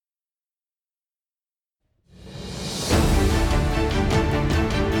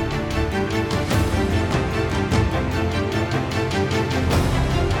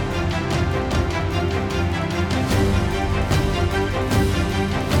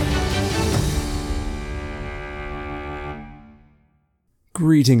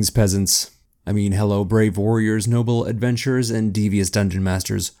Greetings, peasants. I mean, hello, brave warriors, noble adventurers, and devious dungeon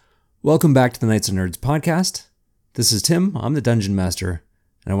masters. Welcome back to the Knights and Nerds podcast. This is Tim, I'm the Dungeon Master,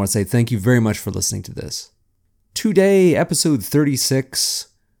 and I want to say thank you very much for listening to this. Today, episode 36,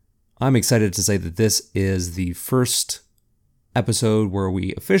 I'm excited to say that this is the first episode where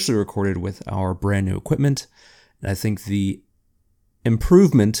we officially recorded with our brand new equipment, and I think the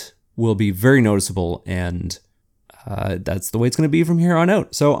improvement will be very noticeable, and that's the way it's going to be from here on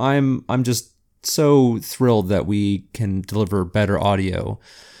out. So I'm just so thrilled that we can deliver better audio.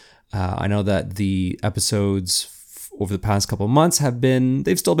 I know that the episodes over the past couple of months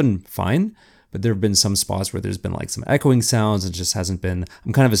they've still been fine, but there have been some spots where there's been like some echoing sounds and just hasn't been.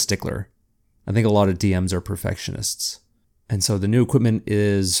 I'm kind of a stickler. I think a lot of DMs are perfectionists. And so the new equipment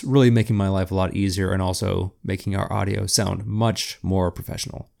is really making my life a lot easier and also making our audio sound much more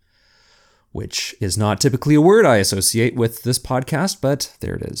professional, which is not typically a word I associate with this podcast, but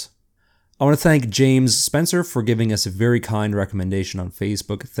there it is. I want to thank James Spencer for giving us a very kind recommendation on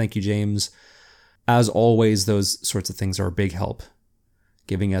Facebook. Thank you, James. As always, those sorts of things are a big help.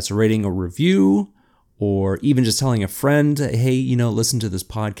 Giving us a rating or review, or even just telling a friend, hey, listen to this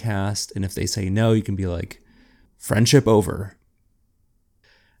podcast. And if they say no, you can be like, friendship over.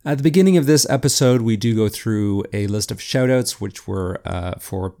 At the beginning of this episode, we do go through a list of shoutouts, which were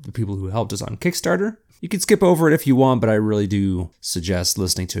for the people who helped us on Kickstarter. You can skip over it if you want, but I really do suggest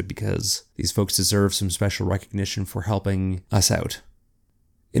listening to it because these folks deserve some special recognition for helping us out.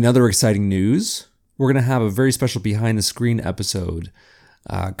 In other exciting news, we're going to have a very special behind-the-screen episode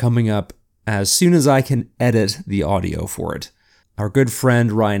coming up as soon as I can edit the audio for it. Our good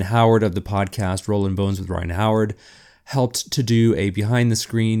friend Ryan Howard of the podcast Rollin' Bones with Ryan Howard helped to do a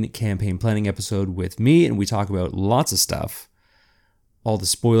behind-the-screen campaign planning episode with me, and we talk about lots of stuff, all the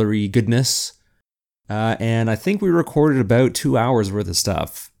spoilery goodness, and I think we recorded about 2 hours worth of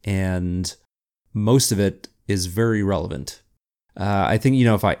stuff, and most of it is very relevant. I think,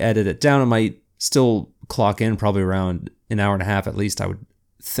 if I edit it down, it might still clock in probably around an hour and a half at least, I would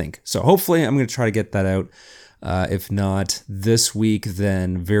think. So hopefully I'm going to try to get that out. If not this week,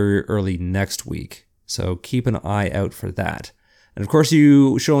 then very early next week. So keep an eye out for that. And of course,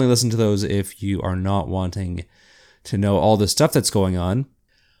 you should only listen to those if you are not wanting to know all the stuff that's going on.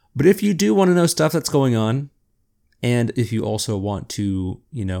 But if you do want to know stuff that's going on, and if you also want to,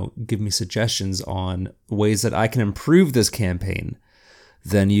 give me suggestions on ways that I can improve this campaign,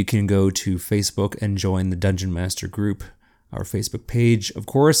 then you can go to Facebook and join the Dungeon Master group. Our Facebook page, of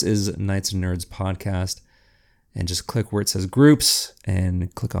course, is Knights and Nerds Podcast. And just click where it says groups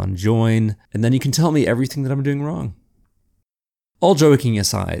and click on join. And then you can tell me everything that I'm doing wrong. All joking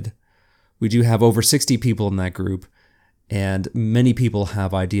aside, we do have over 60 people in that group. And many people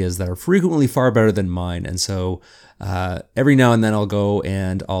have ideas that are frequently far better than mine. And so every now and then I'll go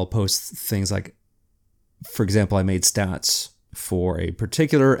and I'll post things like, for example, I made stats for a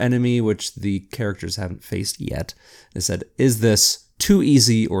particular enemy which the characters haven't faced yet. It said, is this too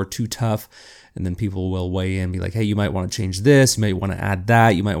easy or too tough? And then people will weigh in and be like, hey, you might want to change this. You might want to add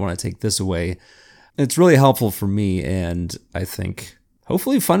that. You might want to take this away. It's really helpful for me. And I think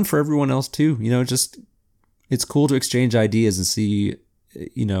hopefully fun for everyone else too. Just it's cool to exchange ideas and see,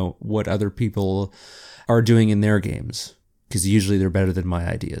 what other people are doing in their games. Because usually they're better than my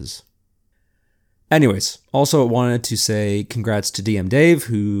ideas. Anyways, also wanted to say congrats to DM Dave,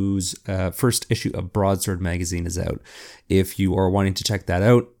 whose first issue of Broadsword magazine is out. If you are wanting to check that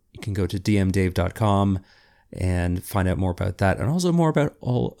out, you can go to dmdave.com and find out more about that and also more about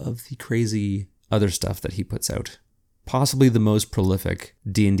all of the crazy other stuff that he puts out. Possibly the most prolific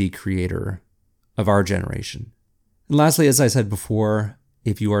D&D creator of our generation. And lastly, as I said before,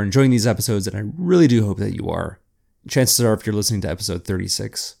 if you are enjoying these episodes, and I really do hope that you are, chances are if you're listening to episode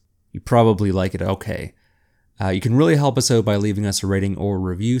 36, you probably like it okay. You can really help us out by leaving us a rating or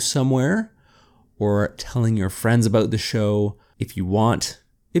review somewhere or telling your friends about the show if you want.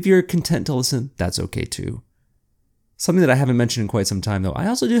 If you're content to listen, that's okay too. Something that I haven't mentioned in quite some time though, I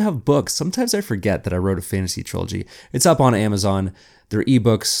also do have books. Sometimes I forget that I wrote a fantasy trilogy. It's up on Amazon. They're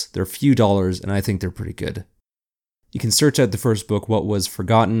ebooks, they're a few dollars, and I think they're pretty good. You can search out the first book, What Was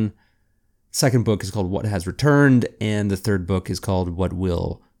Forgotten. Second book is called What Has Returned, and the third book is called What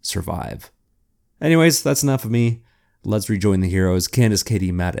Will Survive. Anyways, that's enough of me. Let's rejoin the heroes, Candace,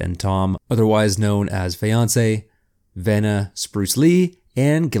 Katie, Matt, and Tom, otherwise known as Fiance, Vanna, Spruce Lee,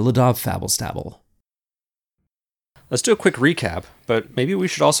 and Gilladov Fabblestabble. Let's do a quick recap, but maybe we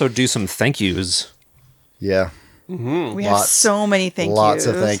should also do some thank yous. Yeah. Mm-hmm. We have so many thank yous. Lots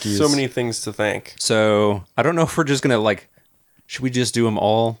of thank yous. So many things to thank. So I don't know if we're just going to should we just do them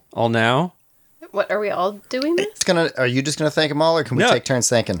all now? What, are we all doing this? Are you just gonna thank them all, or can we No. take turns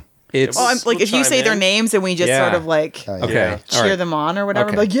thanking? It's Oh, I'm like, if you We'll say chime their in. names and we just Yeah. sort of like Oh, yeah. okay. Yeah. All cheer right. them on or whatever.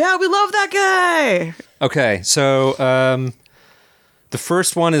 Okay. Like, yeah, we love that guy. Okay, so the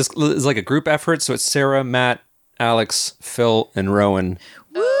first one is like a group effort. So it's Sarah, Matt, Alex, Phil, and Rowan.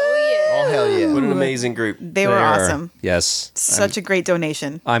 Oh hell yeah! What an amazing group. They were They are- awesome. Yes. Such a great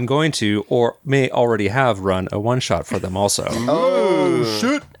donation. I'm going to, or may already have, run a one-shot for them also. Oh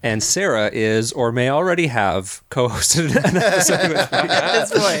shit! And Sarah is, or may already have, co-hosted an episode with me, At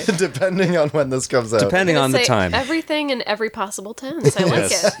this point. Depending on when this comes out. depending on the Say time. Everything in every possible tense. I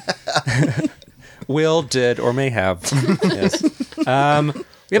like Yes. it. Will, did, or may have. Yes.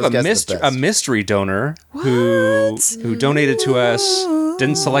 We have Those guys are the a best. mystery donor who donated to us.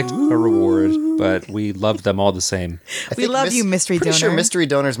 Didn't select a reward, but we loved them all the same. I We think love you, mystery pretty sure donor. mystery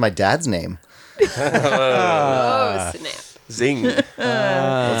donor's my dad's name. Oh, snap. Zing.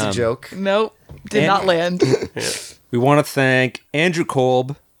 That's a joke. Nope. Did And- not land. We want to thank Andrew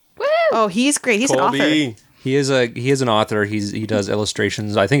Kolb. Oh, he's great. He's an author. Colby. He is an author. He does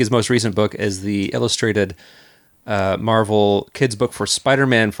illustrations. I think his most recent book is the illustrated Marvel kids book for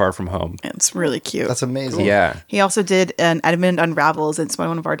Spider-Man: Far From Home. It's really cute. That's amazing. Yeah. He also did an Edmund Unravels. It's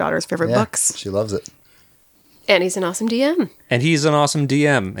one of our daughter's favorite Yeah, books. she loves it. And he's an awesome DM. And he's an awesome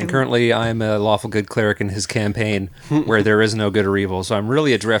DM. And currently I'm a lawful good cleric in his campaign where there is no good or evil. So I'm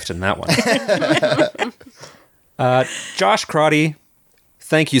really adrift in that one. Josh Crotty,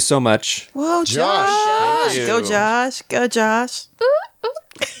 thank you so much. Whoa, Josh. Josh. Thank Go, you. Josh. Go, Josh.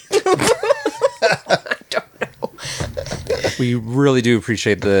 We really do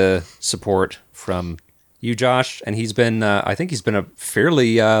appreciate the support from you, Josh. And he's been, I think he's been a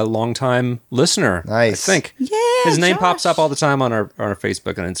fairly long-time listener. Nice. I think. Yeah, His name Josh. pops up all the time on our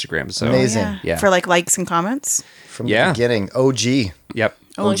Facebook and Instagram. So Amazing. Yeah. For like likes and comments. From Yeah. the beginning. OG. Yep.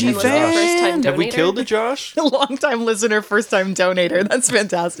 Long time listener, fan. first time Have we donator. killed a Josh? Long-time listener, first-time donator. That's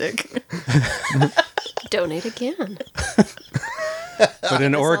fantastic. Donate again. But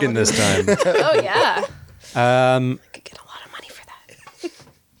in Oregon this time. Oh, yeah. Could get a lot of money for that.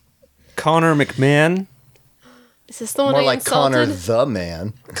 Connor McMahon. Is this the one More I like insulted? Connor the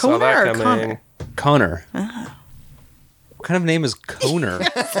man. Saw that Connor or coming. Connor. What kind of name is Coner?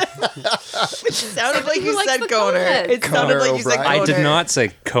 Sounded like who you likes said the Coner. coneheads. It sounded Connor like you said Coner. O'Brien. I did not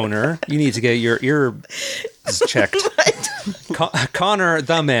say Coner. You need to get your ear checked. Connor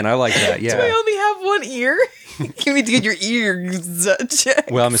the man. I like that. Do I Yeah. only have one ear? You need to get your ears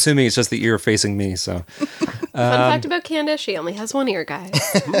checked. Well, I'm assuming it's just the ear facing me. So, Fun fact about Candace, she only has one ear, guys.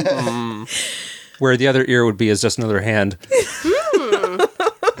 where the other ear would be is just another hand.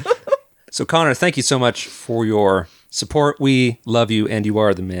 So, Connor, thank you so much for your support. We love you, and you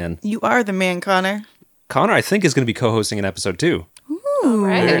are the man. You are the man, Connor. Connor, I think, is going to be co-hosting an episode too. All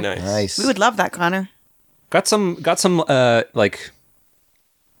right. Very nice. Nice. We would love that, Connor. Got some like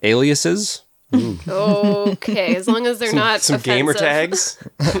aliases. Okay, as long as they're not Some gamer offensive. tags.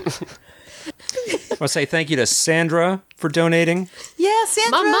 I want to say thank you to Sandra for donating. Yeah,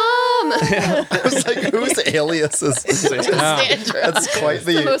 Sandra. My mom! I was like, whose aliases? Sandra. That's quite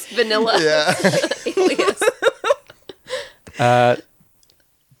The the. most vanilla Yeah. alias.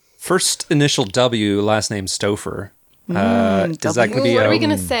 First initial W, last name Stouffer. Is that W. going to be What are we going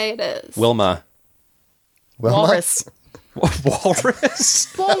to say it is? Wilma? Walrus.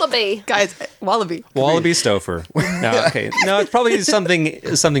 Walrus? Wallaby. Guys, wallaby. Wallaby Stouffer. No, okay. No, it's probably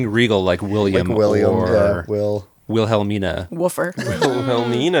something regal like William, Like William. or Yeah. Will. Wilhelmina. Woofer.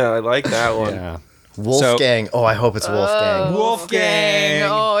 Helmina, I like that one. Yeah. Wolfgang. Oh, I hope it's Wolfgang. Wolfgang.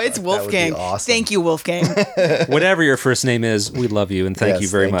 Oh, it's would be Wolfgang. awesome. Thank you, Wolfgang. Whatever your first name is, we love you and thank Yes, you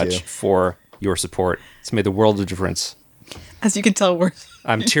very thank much you. for your support. It's made the world of difference. As you can tell, we're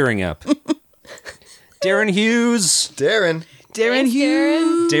I'm tearing up. Darren Hughes. Darren. Darren Thanks,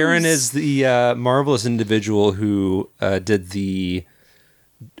 Hughes. Darren is the marvelous individual who did the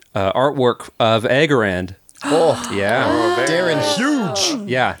artwork of Agarand. Oh, Yeah. Darren Huge.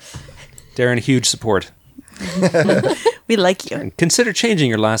 Yeah. Darren, huge support. We like you. Consider changing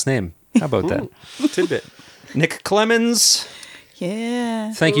your last name. How about that? Tidbit. Nick Clemens,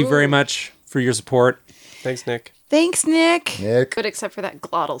 Yeah. thank you very much for your support. Thanks, Nick. Thanks, Nick. Nick. But except for that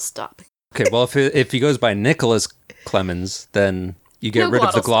glottal stop. Okay, well, if he goes by Nicholas Clemens, then you get No rid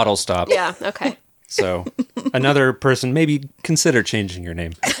of the glottal glottal stop. Yeah, okay. So another person, maybe consider changing your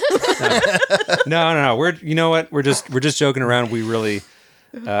name. No. You know what? We're just joking around. We really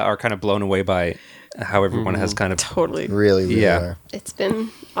are kind of blown away by how everyone has kind of, Totally. Really, really Yeah. are. It's been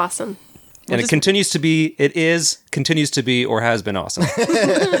awesome. and it continues to be, or has been awesome.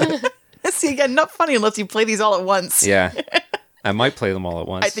 See, again, not funny unless you play these all at once. Yeah. I might play them all at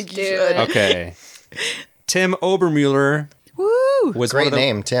once. I think you Do should. it. Okay. Tim Obermuller Woo! was one Great of the,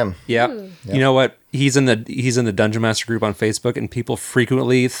 name, Tim. Yeah. You know what? He's in the Dungeon Master group on Facebook, and people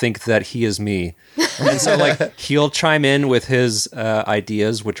frequently think that he is me. And so like he'll chime in with his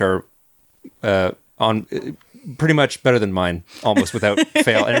ideas, which are on pretty much better than mine, almost without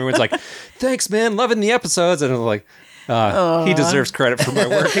fail. And everyone's like, "Thanks, man, loving the episodes." And I'm like, he deserves credit for my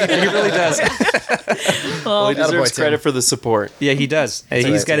work. He really does. Well, he deserves Attaboy, Tim. credit for the support. Yeah, he does. He's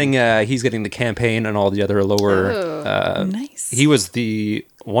right. getting the campaign and all the other lower. Nice. He was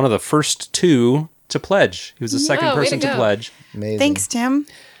one of the first two to pledge. He was the second Whoa, way person to to go. pledge. Amazing. Thanks, Tim.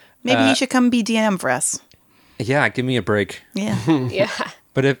 Maybe you should come be DM for us. Yeah, give me a break. Yeah. Yeah.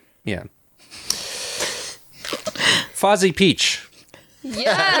 But Fozzie Peach,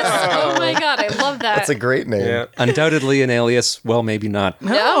 Yes. Oh my god, I love that. That's a great name. Yeah. undoubtedly an alias. Well, maybe not. No,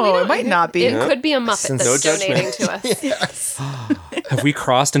 we No, don't- it might not be. It could be a Muppet Since- that's No donating to us. Have we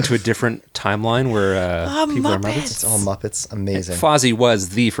crossed into a different timeline where people are Muppets. Muppets? It's all Muppets. Amazing. Fozzie was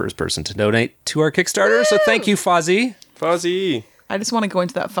the first person to donate to our Kickstarter, so thank you, Fozzie. Fozzie. I just want to go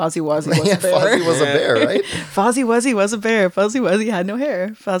into that Fozzie Wuzzie was Yeah, a bear. Fozzie was a bear, right? Fozzie Wuzzie was a bear. Fuzzy Wuzzy had no hair.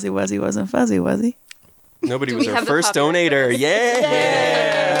 Fozzie Wuzzy wasn't fuzzy, was he? Nobody Do was we our have the first copyright donator. for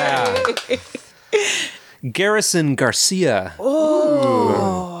this? Yeah. Garrison Garcia.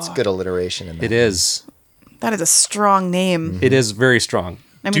 It's good alliteration in there. It is. That is a strong name. It is very strong.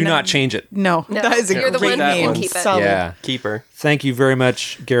 mean, Do not that- change it. No, No, that is a you're the great one who name. can keep it. Solid. Yeah. Keeper. Thank you very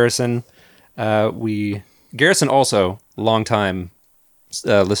much, Garrison. Garrison also longtime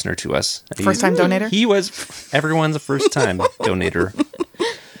listener to us. First time donator? He was everyone's first time donator.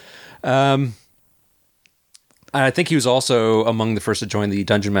 I think he was also among the first to join the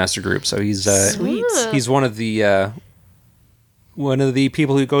Dungeon Master group. So he's Sweet. he's one of the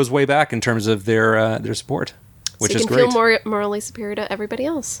people who goes way back in terms of their support, which so is you can great. feel more morally superior to everybody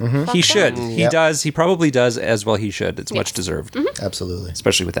else. Fuck He that. should. He Yep. does. He probably does as well. He should. It's much deserved, Absolutely.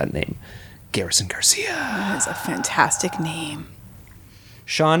 especially with that name, Garrison Garcia. That is a fantastic name.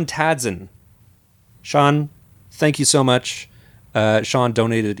 Sean Tadson. Sean, thank you so much. Sean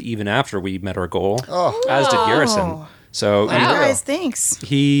donated even after we met our goal, as did Garrison. So Hey, guys, thanks.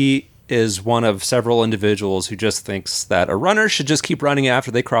 he is one of several individuals who just thinks that a runner should just keep running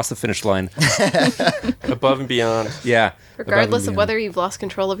after they cross the finish line. Above and beyond. Yeah. Regardless above and of whether you've lost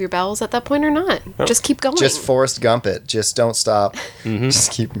control of your bowels at that point or not. Just keep going. Just Forrest Gump it. Just don't stop.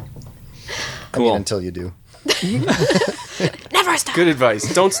 Just keep. Cool. Until you do. Never stop. Good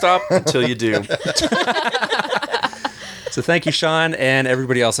advice. Don't stop until you do. So thank you, Sean, and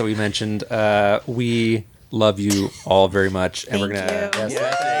everybody else that we mentioned. We love you all very much, and we're Thank gonna. you.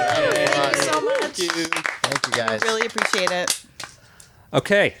 Yes, Thank you so much. Thank you, guys. Really appreciate it.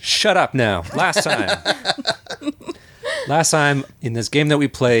 Okay, shut up now. Last time in this game that we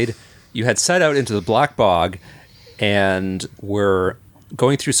played, you had set out into the Black Bog, and were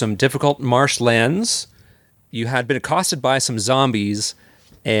going through some difficult marshlands. You had been accosted by some zombies,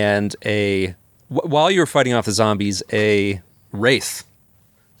 and while you were fighting off the zombies, a wraith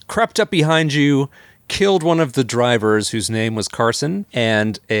crept up behind you, killed one of the drivers whose name was Carson,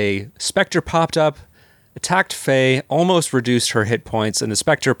 and a specter popped up, attacked Faye, almost reduced her hit points, and the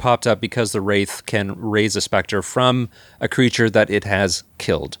specter popped up because the wraith can raise a specter from a creature that it has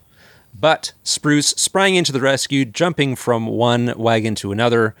killed. But Spruce sprang into the rescue, jumping from one wagon to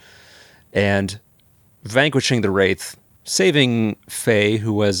another, and vanquishing the wraith, saving Faye,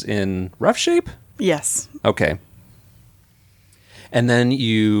 who was in rough shape? Yes. Okay. And then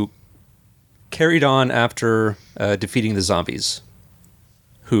you carried on after defeating the zombies,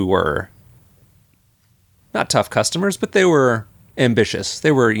 who were not tough customers, but they were ambitious.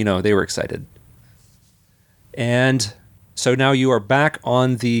 They were excited. And so now you are back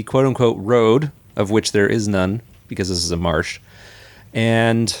on the quote-unquote road, of which there is none, because this is a marsh.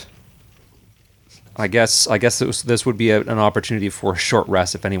 And I guess this would be an opportunity for a short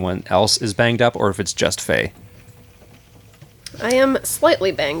rest if anyone else is banged up, or if it's just Faye. I am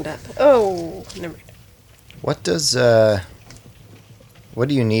slightly banged up. Oh, never mind. What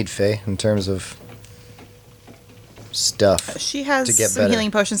do you need, Faye, in terms of stuff? She has To get some better.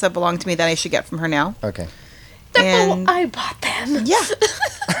 healing potions that belong to me that I should get from her now. Okay. And I bought them. yeah,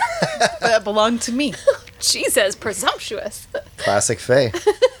 that belong to me. Jesus, presumptuous. Classic Faye.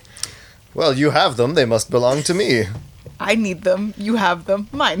 Well, you have them. They must belong to me. I need them. You have them.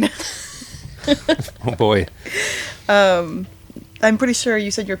 Mine. Oh boy. I'm pretty sure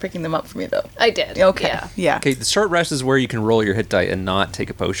you said you were picking them up for me, though. I did. Okay. Yeah. Yeah. Okay, the short rest is where you can roll your hit die and not take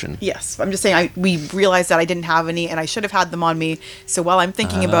a potion. Yes, I'm just saying. We realized that I didn't have any, and I should have had them on me. So while I'm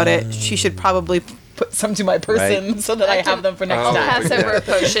thinking about it, she should probably put some to my person so that I have them for next Oh, time. Pass yeah. over a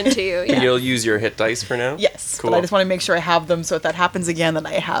potion to you. Yeah. You'll use your hit dice for now? Yes, Cool. but I just want to make sure I have them so if that happens again, then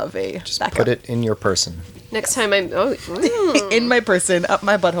I have a backup. Put it in your person. Next time I'm. Oh, in my person, up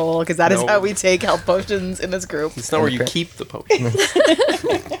my butthole, because that is No. how we take health potions in this group. It's not where you keep the potion.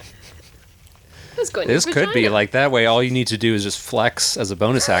 that's going This to could be vagina. like that way. All you need to do is just flex as a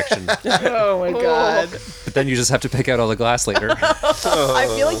bonus action, Oh my god. but then you just have to pick out all the glass later. I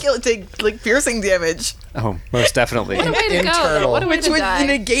feel like you'll take like piercing damage, Oh, most definitely. What a way to go! Internal. What a way which to would die.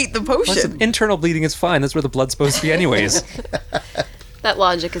 negate the potion. Internal bleeding is fine. That's where the blood's supposed to be, anyways. That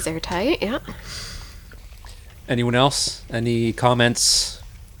logic is airtight. Yeah. Anyone else? Any comments?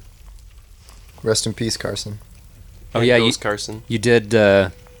 Rest in peace, Carson. Oh yeah, Goes Carson. you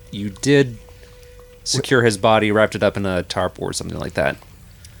did secure his body, wrapped it up in a tarp or something like that.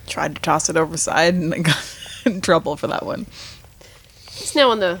 Tried to toss it overside and I got in trouble for that one. It's now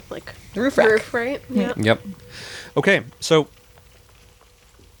on the Roof rack. right? Yeah. Yep. Okay, so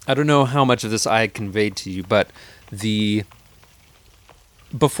I don't know how much of this I conveyed to you, but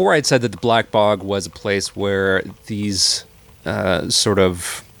before I'd said that the Black Bog was a place where these sort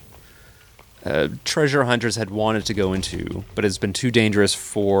of treasure hunters had wanted to go into, but it's been too dangerous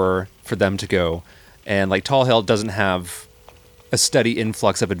for them to go. And like Tall Hill doesn't have a steady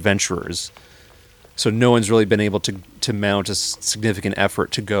influx of adventurers, so no one's really been able to mount a significant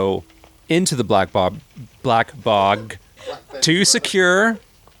effort to go into the Black Bog to secure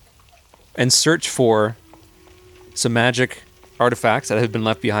and search for some magic artifacts that had been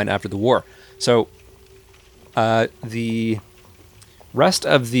left behind after the war. So the rest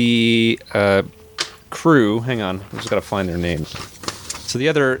of the crew, hang on, I just gotta find their names. So the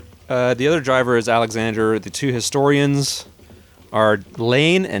other driver is Alexander. The two historians are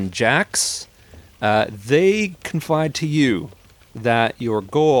Lane and Jax. They confide to you that your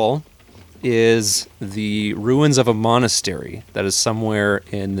goal is the ruins of a monastery that is somewhere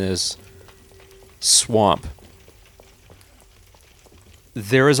in this swamp.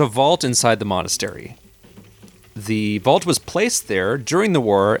 There is a vault inside the monastery. The vault was placed there during the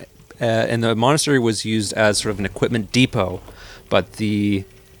war, and the monastery was used as sort of an equipment depot, but the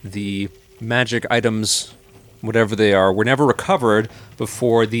magic items, whatever they are, were never recovered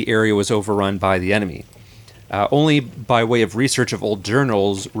before the area was overrun by the enemy. Only by way of research of old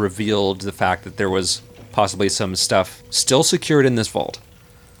journals revealed the fact that there was possibly some stuff still secured in this vault.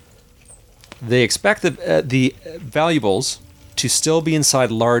 They expect the valuables to still be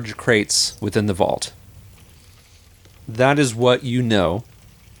inside large crates within the vault. That is what you know.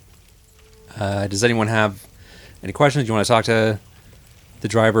 Does anyone have any questions? Do you want to talk to the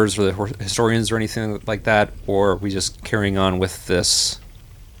drivers or the historians or anything like that? Or are we just carrying on with this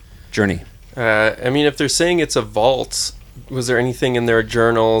journey? I mean, if they're saying it's a vault, was there anything in their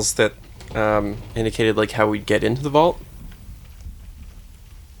journals that indicated like how we'd get into the vault?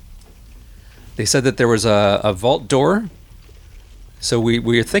 They said that there was a vault door. So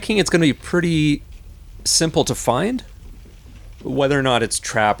we're thinking it's going to be pretty simple to find. Whether or not it's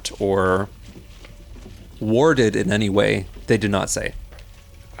trapped or warded in any way, they did not say.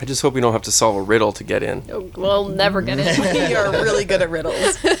 I just hope we don't have to solve a riddle to get in. Oh, we'll never get it. We are really good at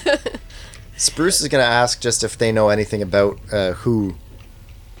riddles. Spruce is going to ask just if they know anything about who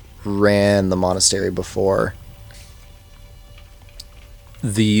ran the monastery before.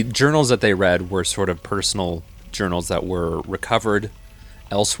 The journals that they read were sort of personal journals that were recovered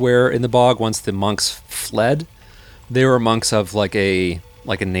elsewhere in the bog once the monks fled. They were monks of like a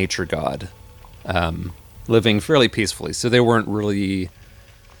nature god, living fairly peacefully. So they weren't really,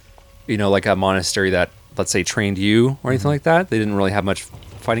 like a monastery that, let's say, trained you or anything like that. They didn't really have much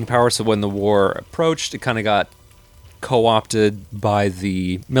fighting power. So when the war approached, it kind of got co-opted by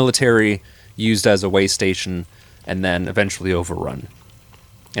the military, used as a way station, and then eventually overrun.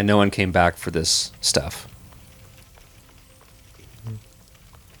 And no one came back for this stuff.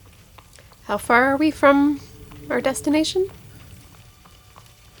 How far are we from our destination?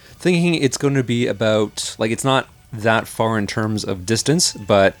 Thinking it's going to be about, it's not that far in terms of distance,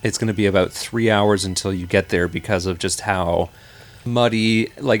 but it's going to be about 3 hours until you get there because of just how muddy,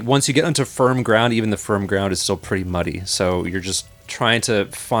 once you get onto firm ground, even the firm ground is still pretty muddy. So you're just trying to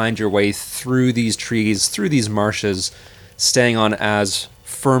find your way through these trees, through these marshes, staying on as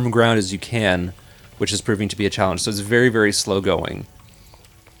firm ground as you can, which is proving to be a challenge. So it's very, very slow going.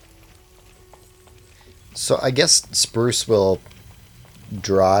 So I guess Spruce will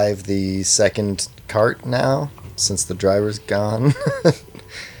drive the second cart now, since the driver's gone.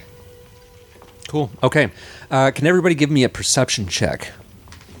 Cool. Okay. Can everybody give me a perception check?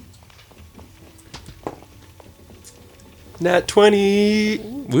 Nat 20!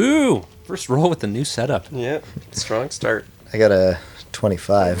 Woo! First roll with the new setup. Yeah, strong start. I got a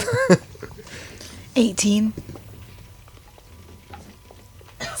 25. 18.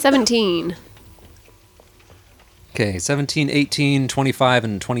 17. Okay, 17, 18, 25,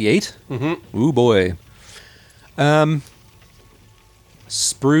 and 28. Mm-hmm. Ooh, boy.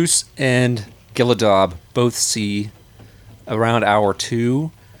 Spruce and Gilladob both see around hour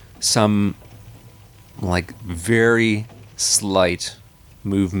 2 some like very slight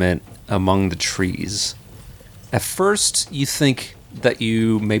movement among the trees. At first you think that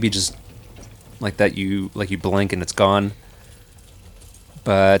you maybe just like you blink and it's gone.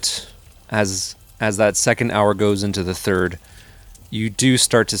 But as that second hour goes into the third, you do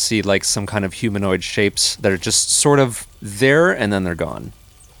start to see like some kind of humanoid shapes that are just sort of there and then they're gone.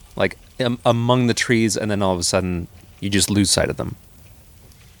 Like among the trees, and then all of a sudden you just lose sight of them.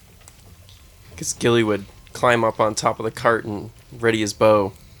 Because Gilly would climb up on top of the cart and ready his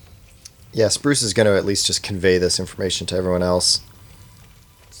bow. Yeah, Spruce is going to at least just convey this information to everyone else.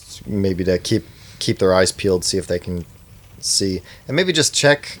 Maybe to keep their eyes peeled, see if they can see. And maybe just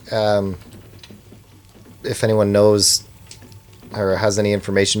check if anyone knows or has any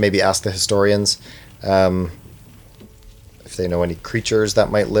information. Maybe ask the historians if they know any creatures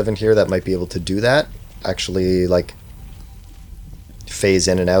that might live in here that might be able to do that. Actually, like, phase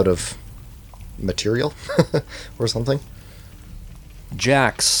in and out of material or something.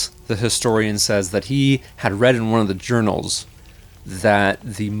 Jax, the historian, says that he had read in one of the journals that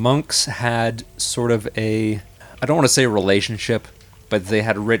the monks had sort of I don't want to say a relationship, but they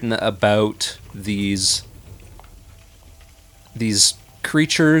had written about these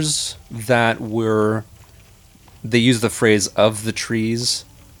creatures that were, they used the phrase of the trees,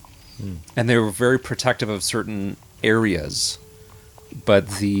 and they were very protective of certain areas, but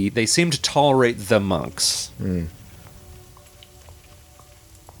they seemed to tolerate the monks.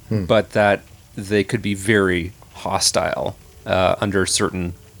 But that they could be very hostile under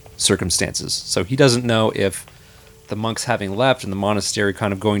certain circumstances. So he doesn't know if the monks having left and the monastery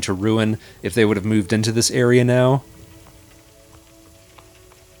kind of going to ruin, if they would have moved into this area now.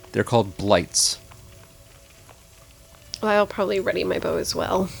 They're called blights. Well, I'll probably ready my bow as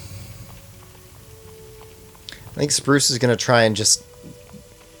well. I think Spruce is going to try and just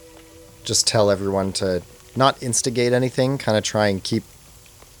tell everyone to not instigate anything, kind of try and keep,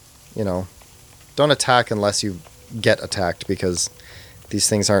 don't attack unless you get attacked, because these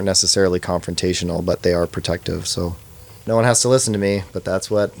things aren't necessarily confrontational, but they are protective, so no one has to listen to me, but that's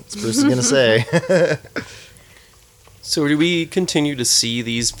what Spruce is going to say. So do we continue to see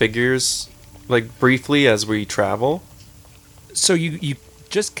these figures, like, briefly as we travel? So you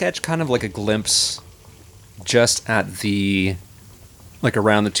just catch kind of like a glimpse just at the, like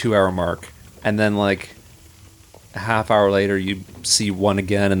around the 2 hour mark, and then like a half hour later you see one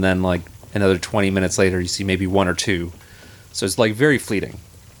again, and then like another 20 minutes later you see maybe one or two. So it's like very fleeting.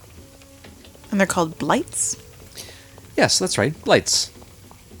 And they're called blights? Yes, that's right. Blights.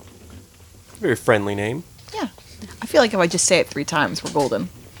 Very friendly name. Yeah. I feel like if I just say it 3 times, we're golden.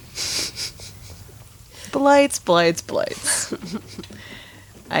 Blights, blights, blights.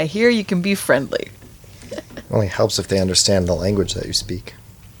 I hear you can be friendly. Only helps if they understand the language that you speak.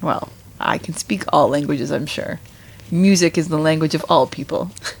 Well, I can speak all languages, I'm sure. Music is the language of all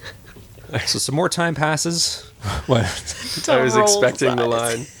people. So some more time passes. What? I was rolls expecting the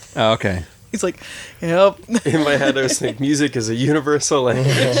eyes. line. Oh, okay. He's like, yep. In my head, I was thinking music is a universal language.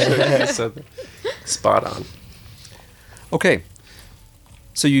 You said that. Spot on. Okay.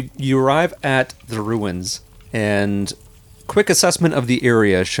 So you arrive at the ruins, and quick assessment of the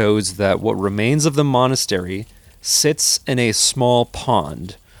area shows that what remains of the monastery sits in a small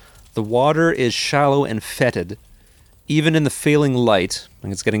pond. The water is shallow and fetid, even in the failing light,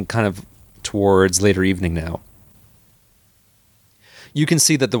 and it's getting kind of towards later evening now. You can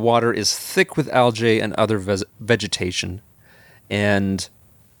see that the water is thick with algae and other vegetation, and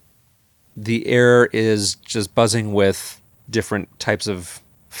the air is just buzzing with different types of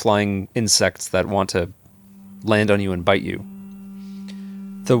flying insects that want to land on you and bite you.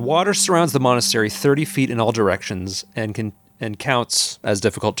 The water surrounds the monastery 30 feet in all directions and counts as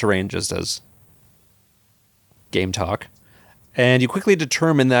difficult terrain, just as game talk. And you quickly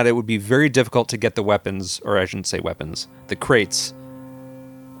determine that it would be very difficult to get the weapons, or I shouldn't say weapons, the crates.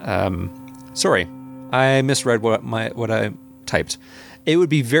 Sorry, I misread what I typed. It would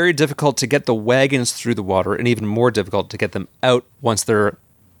be very difficult to get the wagons through the water, and even more difficult to get them out once they're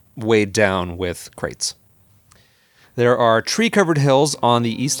weighed down with crates. There are tree-covered hills on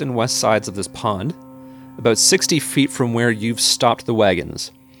the east and west sides of this pond, about 60 feet from where you've stopped the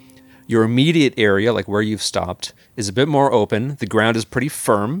wagons. Your immediate area, like where you've stopped, is a bit more open. The ground is pretty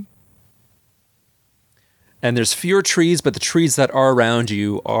firm, And there's fewer trees, but the trees that are around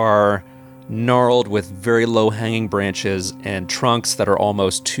you are gnarled with very low-hanging branches and trunks that are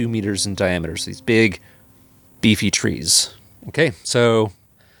almost 2 meters in diameter. So these big, beefy trees. Okay, so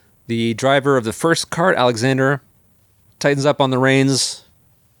the driver of the first cart, Alexander, tightens up on the reins,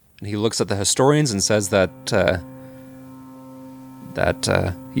 and he looks at the historians and says that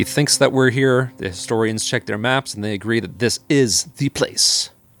he thinks that we're here. The historians check their maps, and they agree that this is the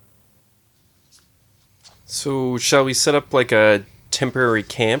place. So, shall we set up like a temporary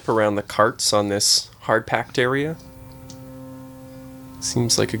camp around the carts on this hard-packed area?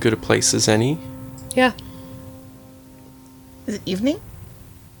 Seems like a good a place as any. Yeah. Is it evening?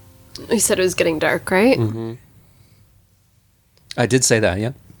 You said it was getting dark, right? Mm-hmm. I did say that,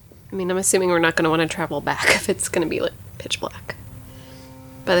 yeah. I mean, I'm assuming we're not going to want to travel back if it's going to be like pitch black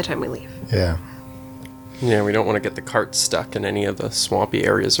by the time we leave. Yeah. Yeah, we don't want to get the carts stuck in any of the swampy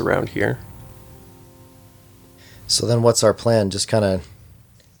areas around here. So then what's our plan? Just kind of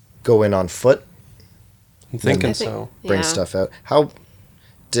go in on foot, I'm thinking I think- so. bring Yeah. stuff out.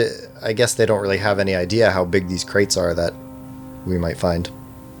 I guess they don't really have any idea how big these crates are that we might find.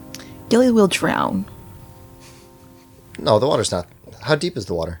 Gilly will drown. No, the water's not. How deep is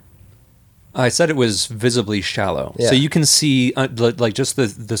the water? I said it was visibly shallow. Yeah. So you can see, like, just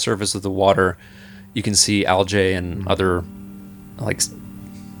the surface of the water. You can see algae and other, like,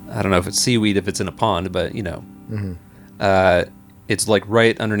 I don't know if it's seaweed, if it's in a pond, but, you know. It's, like,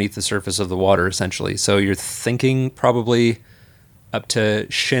 right underneath the surface of the water, essentially. So you're thinking probably up to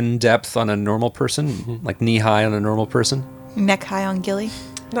shin depth on a normal person, like knee-high on a normal person. Neck high on Gilly.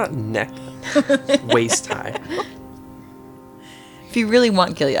 Not neck, waist high. If you really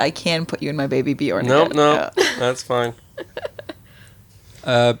want Gilly, I can put you in my baby Bjorn. Nope, again. nope, that's fine.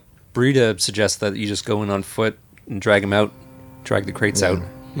 Brita suggests that you just go in on foot and drag him out, drag the crates out.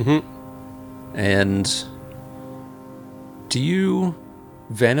 Mm-hmm. And do you,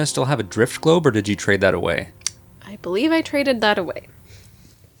 Vanna, still have a drift globe, or did you trade that away? I believe I traded that away.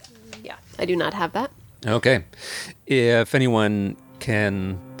 Yeah, I do not have that. Okay. If anyone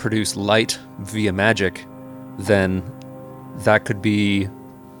can produce light via magic, then that could be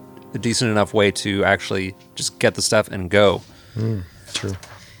a decent enough way to actually just get the stuff and go. True.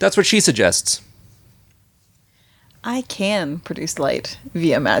 That's what she suggests. I can produce light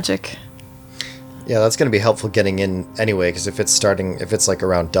via magic. Yeah, that's going to be helpful getting in anyway, because if it's like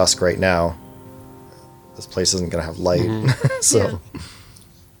around dusk right now, this place isn't going to have light. So,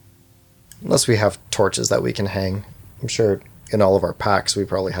 unless we have torches that we can hang. I'm sure in all of our packs we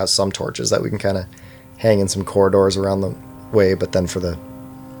probably have some torches that we can kind of hang in some corridors around the way, but then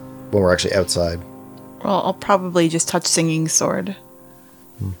when we're actually outside. Well, I'll probably just touch Singing Sword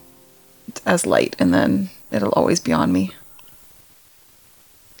as light, and then it'll always be on me.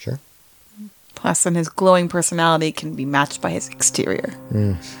 Sure. Plus, then his glowing personality can be matched by his exterior.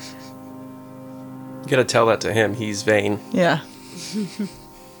 You gotta tell that to him. He's vain. Yeah.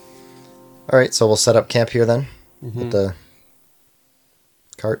 All right, so we'll set up camp here then with the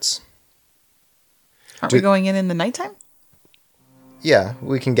carts. Aren't we going in the nighttime? Yeah,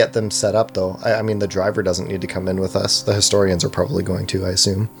 we can get them set up though. I mean, the driver doesn't need to come in with us. The historians are probably going to, I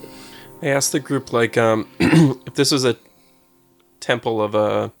assume. I asked the group, like, if this was a temple of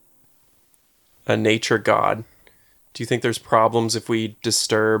a nature god, do you think there's problems if we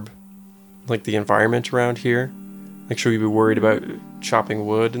disturb, like, the environment around here? Like, should we be worried about chopping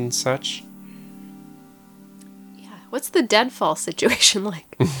wood and such? Yeah. What's the deadfall situation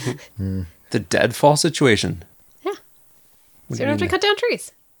like? The deadfall situation. Yeah. What So do you don't have to cut down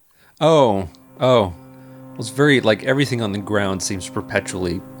trees. Oh. Well, it's very, like, everything on the ground seems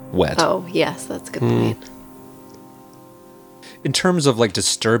perpetually wet. Oh, yes, that's a good point. In terms of, like,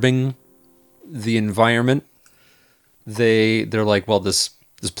 disturbing the environment, they're like, well, this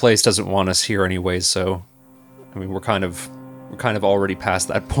place doesn't want us here anyways, so I mean, we're kind of already past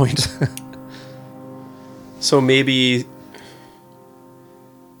that point. So maybe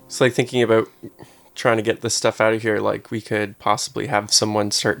it's like thinking about trying to get this stuff out of here. Like, we could possibly have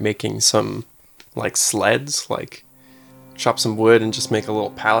someone start making some, like, sleds, like chop some wood and just make a little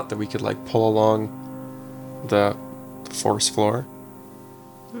pallet that we could, like, pull along the forest floor.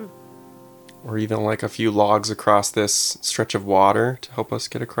 Or even, like, a few logs across this stretch of water to help us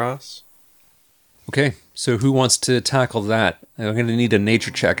get across. Okay, so who wants to tackle that? I'm going to need a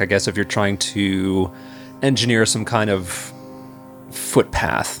nature check, I guess, if you're trying to engineer some kind of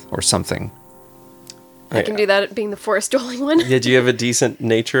footpath or something. I can do that being the forest dwelling one. Yeah, do you have a decent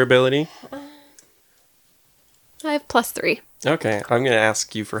nature ability? I have +3. Okay, I'm going to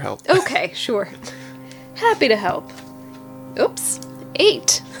ask you for help. Okay, sure. Happy to help. Oops.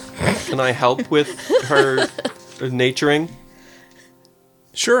 8. Can I help with her naturing?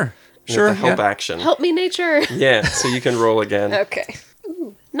 Sure. With Sure. the help yeah. action. Help me, nature. Yeah, so you can roll again. Okay.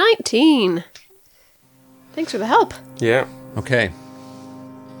 Ooh, 19. Thanks for the help. Yeah. Okay.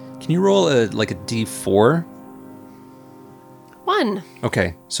 Can you roll a D4? 1.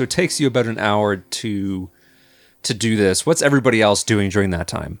 Okay. So it takes you about an hour to do this. What's everybody else doing during that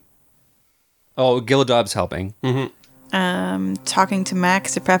time? Oh, Gilladob's helping. Talking to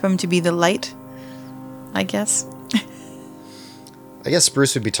Max to prep him to be the light, I guess. I guess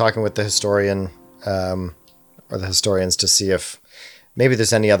Bruce would be talking with the historian, or the historians, to see if maybe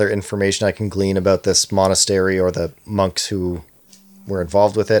there's any other information I can glean about this monastery or the monks who were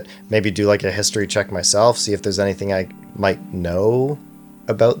involved with it. Maybe do like a history check myself, see if there's anything I might know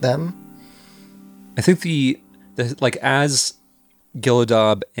about them. I think the as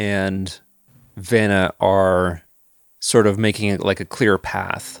Gilladob and Vanna are sort of making it like a clear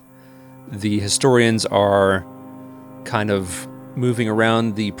path, the historians are kind of moving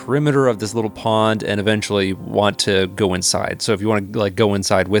around the perimeter of this little pond and eventually want to go inside. So if you want to go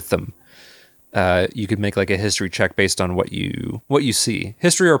inside with them, you could make a history check based on what you see.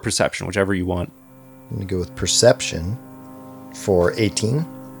 History or perception, whichever you want. I'm going to go with perception for 18.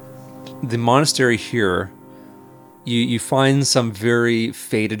 The monastery here, you find some very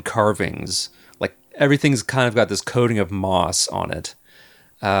faded carvings. Everything's kind of got this coating of moss on it.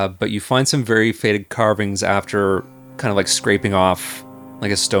 But you find some very faded carvings after kind of scraping off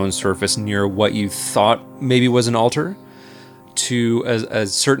a stone surface near what you thought maybe was an altar to a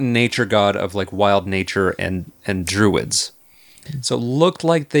certain nature god of wild nature and druids. So it looked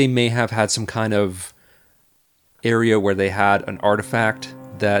like they may have had some kind of area where they had an artifact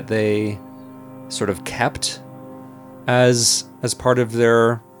that they sort of kept as part of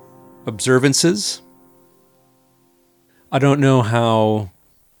their observances. I don't know how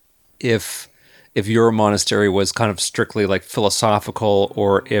if your monastery was kind of strictly philosophical,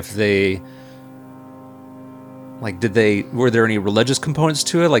 or if they were there any religious components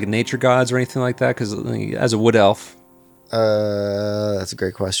to it, like nature gods or anything like that? Because as a wood elf, that's a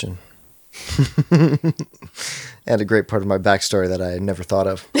great question. And a great part of my backstory that I never thought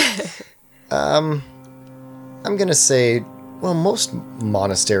of. I'm gonna say, well, most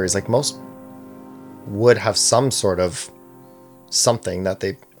monasteries, most would have some sort of something that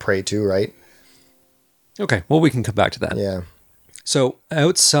they pray to, right? Okay, well, we can come back to that. Yeah. So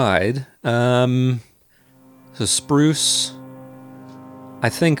outside, so Spruce, I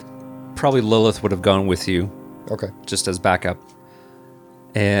think probably Lilith would have gone with you. Okay. Just as backup.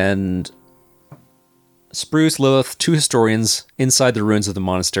 And Spruce, Lilith, 2 historians inside the ruins of the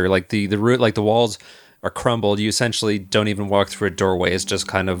monastery. The walls are crumbled. You essentially don't even walk through a doorway. It's just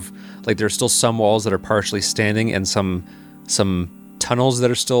kind of there's still some walls that are partially standing and some tunnels that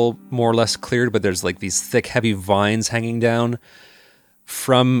are still more or less cleared, but there's these thick, heavy vines hanging down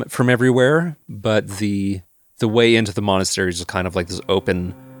from everywhere. But the way into the monastery is just kind of this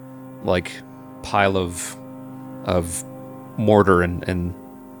open pile of mortar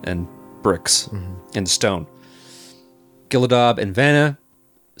and bricks and stone. Gilladob and Vanna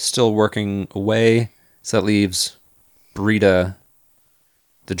still working away, so that leaves Brita,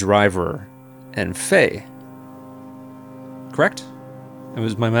 the driver, and Faye. Correct?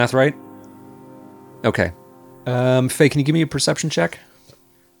 Was my math right? Okay. Faye, can you give me a perception check?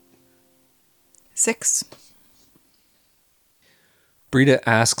 6. Brita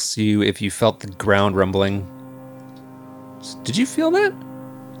asks you if you felt the ground rumbling. Did you feel that?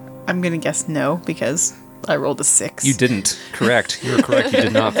 I'm going to guess no, because I rolled a 6. You didn't. Correct. You were correct. You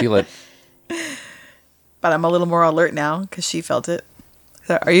did not feel it. But I'm a little more alert now, because she felt it.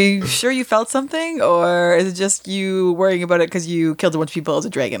 So are you sure you felt something, or is it just you worrying about it because you killed a bunch of people as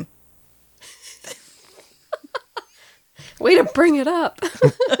a dragon? Way to bring it up.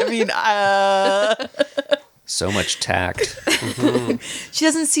 I mean, So much tact. she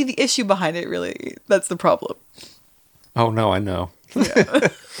doesn't see the issue behind it, really. That's the problem. Oh, no, I know. Yeah.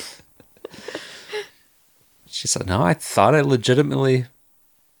 She said, no, I thought I legitimately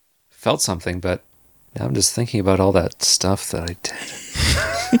felt something, but now I'm just thinking about all that stuff that I did.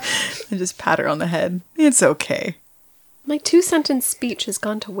 And just pat her on the head. It's okay. My 2-sentence speech has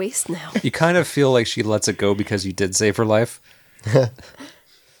gone to waste now. You kind of feel like she lets it go because you did save her life.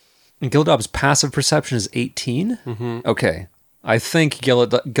 And Gilladob's passive perception is 18? Mm-hmm. Okay. I think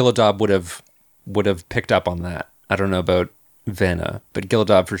Gilladob would have picked up on that. I don't know about Vanna, but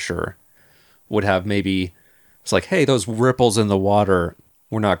Gilladob for sure would have maybe... It's hey, those ripples in the water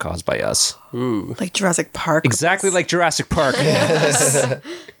were not caused by us. Ooh. Like Jurassic Park. Exactly like Jurassic Park.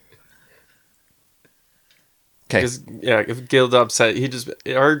 Okay. Yeah, if Gildub said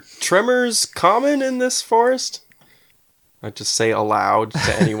are tremors common in this forest? I just say aloud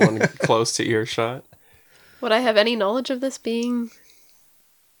to anyone close to earshot. Would I have any knowledge of this being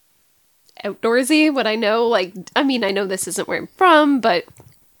outdoorsy? Would I know, I know this isn't where I'm from, but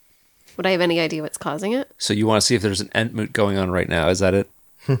would I have any idea what's causing it? So you want to see if there's an Entmoot going on right now? Is that it?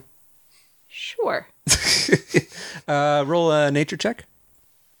 Sure. Roll a nature check.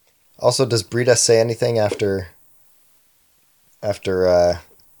 Also, does Brita say anything after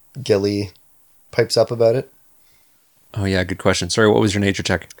Gilly pipes up about it? Oh yeah, good question. Sorry, what was your nature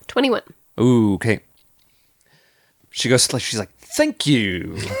check? 21. Ooh, okay. She's like, thank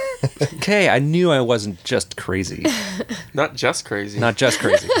you. Okay, I knew I wasn't just crazy. Not just crazy. Not just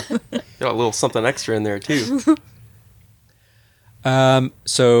crazy. Got a little something extra in there too.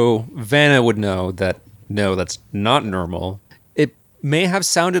 So Vanna would know that no, that's not normal. It may have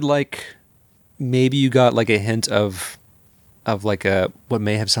sounded like maybe you got like a hint of like what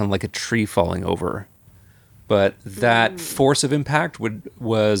may have sounded like a tree falling over. But that force of impact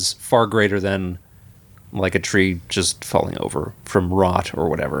was far greater than like a tree just falling over from rot or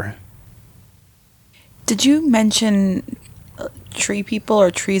whatever. Did you mention tree people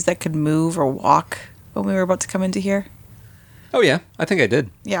or trees that could move or walk when we were about to come into here? Oh yeah, I think I did.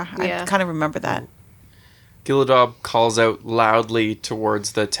 Yeah, Yeah. I kind of remember that. Giladob calls out loudly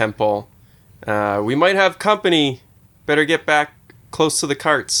towards the temple. We might have company. Better get back close to the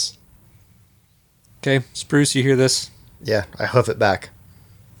carts. Okay, Spruce, you hear this? Yeah, I hoof it back.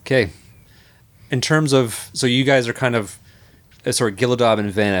 Okay. In terms of, so you guys are kind of, Giladob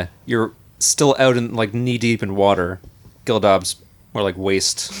and Vanna, you're still out in like knee deep in water. Giladob's more like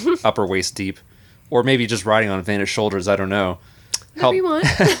upper waist deep, or maybe just riding on Vanna's shoulders. I don't know. Whatever you want.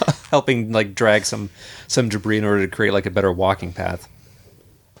 Helping like drag some debris in order to create like a better walking path.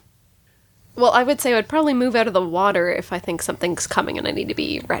 Well, I would say I would probably move out of the water if I think something's coming and I need to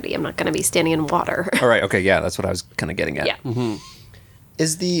be ready. I'm not going to be standing in water. All right. Okay. Yeah, that's what I was kind of getting at. Yeah. Mm-hmm.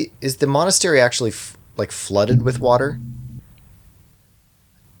 Is the monastery actually flooded with water?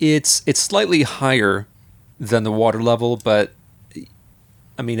 It's slightly higher than the water level, but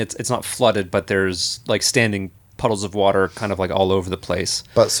I mean it's not flooded, but there's like standing puddles of water kind of like all over the place.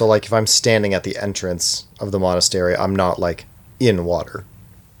 But so like if I'm standing at the entrance of the monastery, I'm not like in water.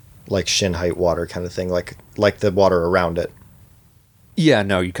 Like shin height water kind of thing, like the water around it. Yeah,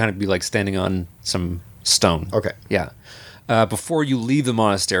 no, you kind of be like standing on some stone. Okay. Yeah. Before you leave the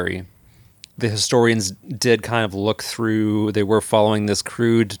monastery, the historians did kind of look through, they were following this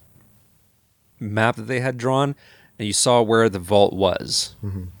crude map that they had drawn, and you saw where the vault was.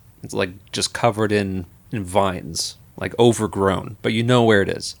 Mm-hmm. It's like just covered in vines, like overgrown, but you know where it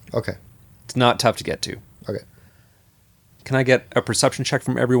is. Okay. It's not tough to get to. Okay. Can I get a perception check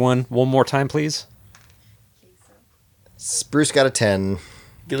from everyone one more time, please? Spruce got a 10.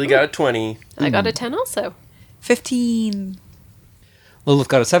 Gilly got a 20. I got a 10 also. 15. Lilith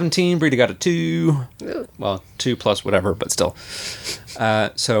got a 17, Brita got a 2. Ooh. Well, 2 plus whatever, but still.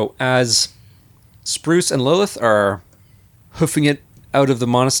 So as Spruce and Lilith are hoofing it out of the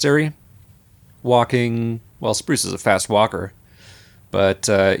monastery, walking, well, Spruce is a fast walker, but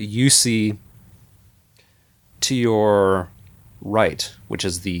you see to your right, which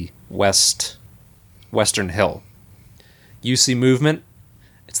is the western hill, you see movement.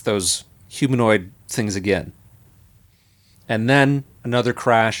 It's those humanoid things again. And then another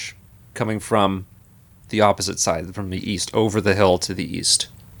crash coming from the opposite side, from the east, over the hill to the east.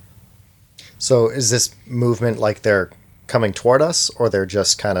 So is this movement like they're coming toward us, or they're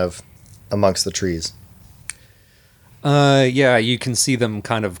just kind of amongst the trees? Yeah, you can see them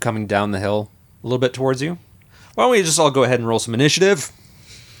kind of coming down the hill a little bit towards you. Why don't we just all go ahead and roll some initiative?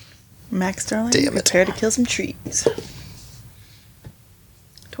 Max Starling, Damn it. prepare to kill some trees.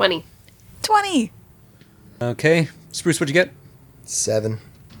 20. 20. Okay. Spruce, what'd you get? 7.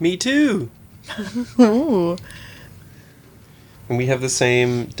 Me too. Ooh. And we have the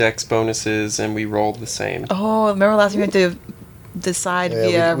same dex bonuses, and we rolled the same. Oh, remember last time we had to decide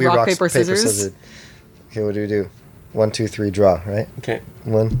via rock, paper, scissors? Okay, what do we do? 1, 2, 3, draw, right? Okay,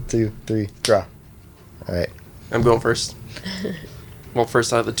 1, 2, 3, draw. All right. I'm going first. Well,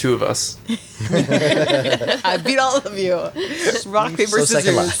 first out of the two of us. I beat all of you. Rock, paper, So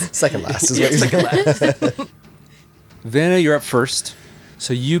scissors. second last is what you're saying. Vanna, you're up first.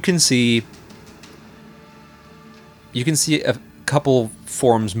 So you can see a couple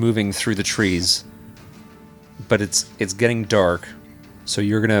forms moving through the trees, but it's getting dark, so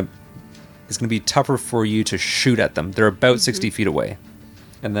it's gonna be tougher for you to shoot at them. They're about 60 feet away.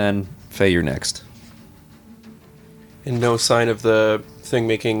 And then Faye, you're next. And no sign of the thing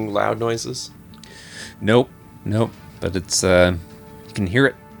making loud noises. Nope. Nope, but it's you can hear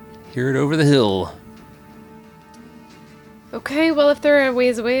it. Hear it over the hill. Okay, well, if they're a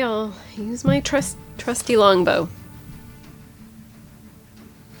ways away, I'll use my trusty longbow.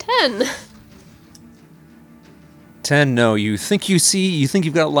 10. 10, no, you think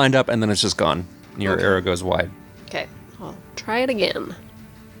you've got it lined up, and then it's just gone. Your arrow goes wide. Okay, I'll try it again.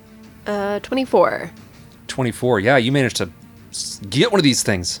 24. 24, yeah, you managed to get one of these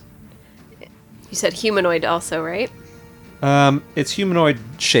things. You said humanoid also, right? It's humanoid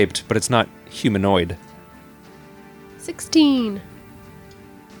shaped, but it's not humanoid. 16.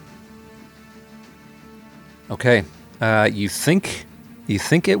 Okay, you think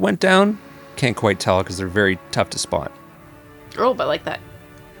it went down? Can't quite tell because they're very tough to spot. Oh, but like that.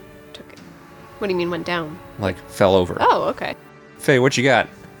 Took it. What do you mean went down? Like, fell over. Oh, okay. Faye, what you got?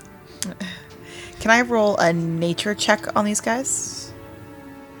 Can I roll a nature check on these guys?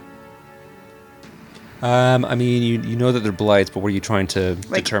 I mean, you know that they're blights, but what are you trying to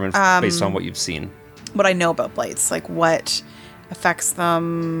Like, determine based on what you've seen? What I know about blights, like what affects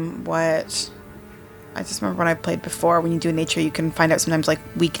them, what... I just remember when I played before, when you do nature, you can find out sometimes like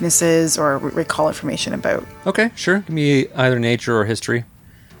weaknesses or recall information about. Okay, sure. Give me either nature or history.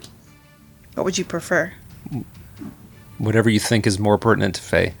 What would you prefer? Whatever you think is more pertinent to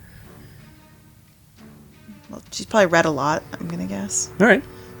Faye. Well, she's probably read a lot, I'm going to guess. All right.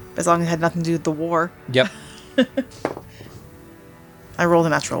 As long as it had nothing to do with the war. Yep. I rolled a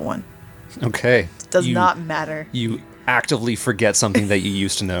natural one. Okay. Does not matter. You actively forget something that you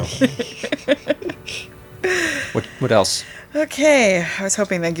used to know. What else? Okay. I was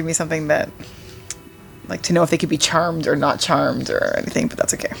hoping they'd give me something that, like, to know if they could be charmed or not charmed or anything, but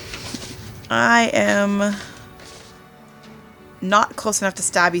that's okay. I am not close enough to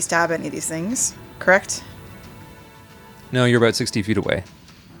stab any of these things, correct? No, you're about 60 feet away.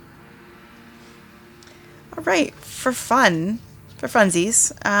 All right, for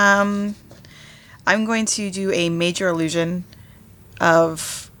funsies, I'm going to do a major illusion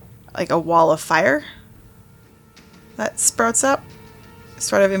of like a wall of fire that sprouts up,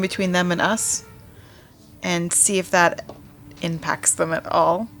 sort of in between them and us, and see if that impacts them at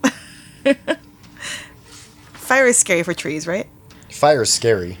all. Fire is scary for trees, right? Fire is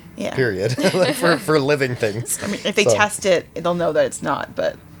scary. Yeah. Period. Like for living things. I mean, if they So- test it, they'll know that it's not,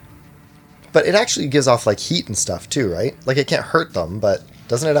 but... But it actually gives off like heat and stuff too, right? Like it can't hurt them, but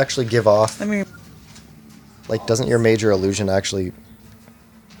doesn't it actually give off? I mean, Like, doesn't your major illusion actually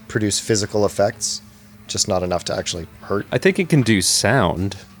produce physical effects? Just not enough to actually hurt? I think it can do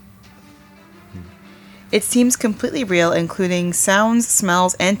sound. it seems completely real, including sounds,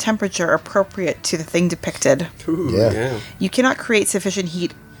 smells, and temperature appropriate to the thing depicted. Ooh, Yeah. yeah. You cannot create sufficient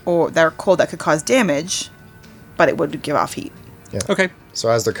heat or that are cold that could cause damage, but it would give off heat. Yeah. Okay. So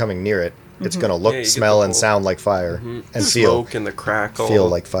as they're coming near it, it's Mm-hmm. going to look, Yeah, you get smell, the and whole- sound like fire, and Smoke and the crackle. feel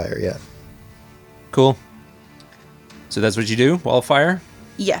like fire. Yeah. Cool. So that's what you do? Wall of fire?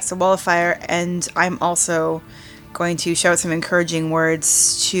 Yes, a wall of fire, and I'm also going to shout some encouraging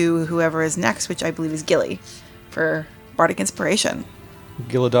words to whoever is next, which I believe is Gilly, for bardic inspiration.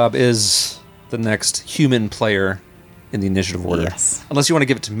 Gilladob is the next human player in the initiative order. Yes. Unless you want to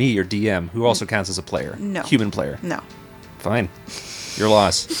give it to me, your DM, who also counts as a player. No. Human player. No. Fine. Your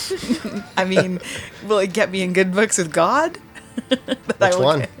loss. I mean, will it get me in good books with God? That I Which will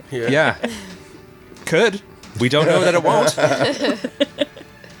one? get- Yeah. Could. We don't know that it won't.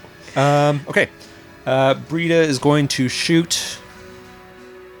 Okay. Brita is going to shoot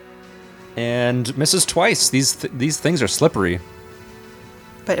and misses twice. These things are slippery.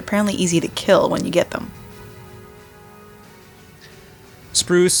 But apparently easy to kill when you get them.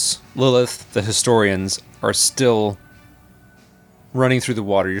 Spruce, Lilith, the historians are still running through the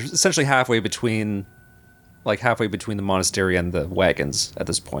water. You're essentially halfway between the monastery and the wagons at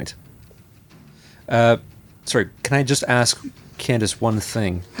this point. Sorry, can I just ask Candace one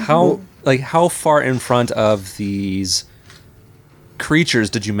thing? How far in front of these creatures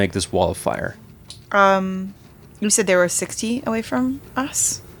did you make this wall of fire? You said they were 60 away from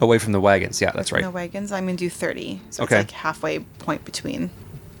us? Away from the wagons. Yeah, that's right. No wagons. I'm going to do 30. So Okay. it's like halfway point between.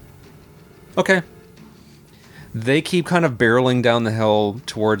 Okay. They keep kind of barreling down the hill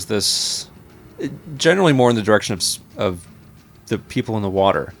towards this, generally more in the direction of the people in the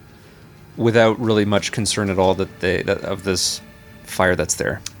water, without really much concern at all of this fire that's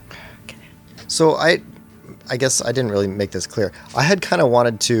there. So I guess I didn't really make this clear. I had kind of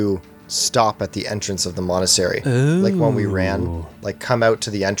wanted to stop at the entrance of the monastery. Like when we ran, like come out to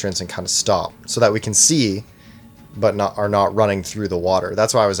the entrance and kind of stop so that we can see, but are not running through the water.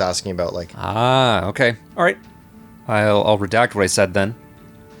 That's why I was asking about like, Ah, okay. All right. I'll redact what I said then.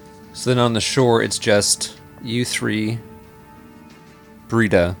 So then on the shore, it's just you three,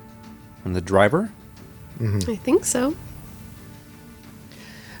 Brita, and the driver. I think so.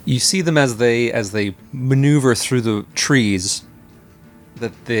 You see them as they maneuver through the trees,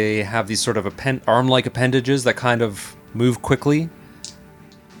 that they have these sort of arm-like appendages that kind of move quickly.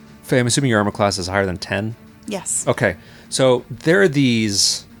 Faye, I'm assuming your armor class is higher than 10? Yes. Okay, so there are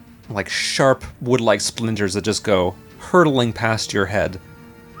these like sharp wood-like splinters that just go hurtling past your head.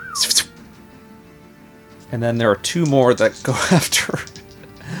 And then there are two more that go after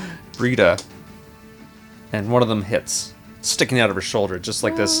Brita. And one of them hits, sticking out of her shoulder, just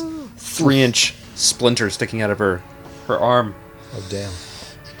like this 3-inch splinter sticking out of her arm. Oh, damn.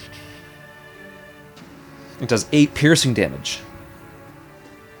 It does 8 piercing damage.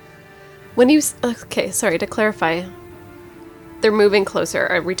 When you... Okay, sorry, to clarify. They're moving closer.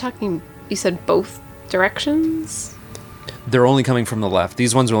 Are we talking... You said both directions? They're only coming from the left.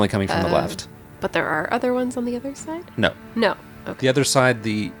 These ones are only coming from the left. But there are other ones on the other side? No. No. Okay. The other side,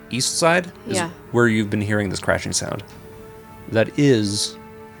 the east side, is Yeah. where you've been hearing this crashing sound. That is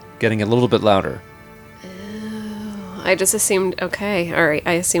getting a little bit louder. I just assumed... Okay, alright.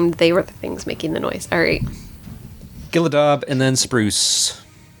 I assumed they were the things making the noise. Alright. Gilladab and then Spruce.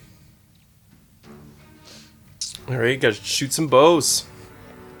 All right, gotta shoot some bows.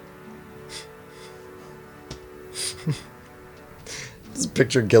 Just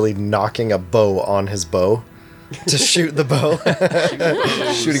picture Gilly knocking a bow on his bow to shoot the bow.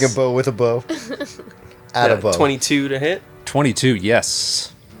 Shooting a bow with a bow. At a bow. 22 to hit. 22,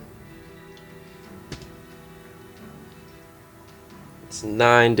 yes. It's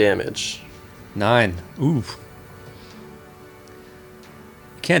 9 damage. 9. Ooh.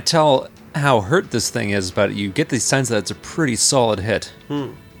 Can't tell how hurt this thing is, but you get the sense that it's a pretty solid hit.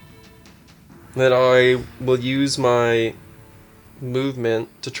 Then I will use my movement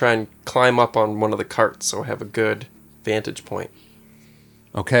to try and climb up on one of the carts so I have a good vantage point.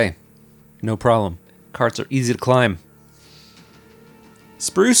 Okay. No problem. Carts are easy to climb.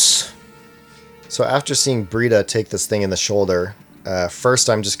 Spruce? So after seeing Brita take this thing in the shoulder, first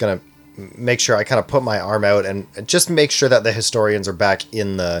I'm just going to make sure I kind of put my arm out and just make sure that the historians are back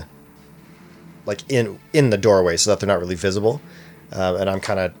in the in the doorway so that they're not really visible. And I'm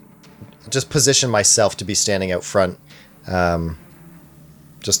kind of just position myself to be standing out front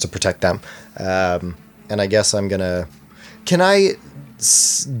just to protect them. And I guess I'm going to... Can I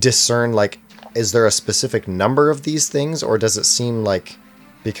discern, like, is there a specific number of these things, or does it seem like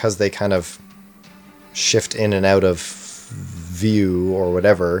because they kind of shift in and out of view or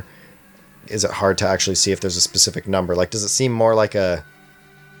whatever, is it hard to actually see if there's a specific number? Like, does it seem more like a...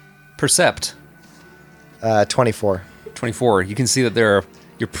 Percept. 24. 24. You can see that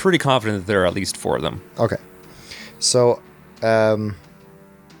you're pretty confident that there are at least 4 of them. Okay. So, I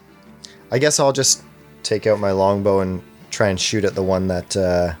guess I'll just take out my longbow and try and shoot at the one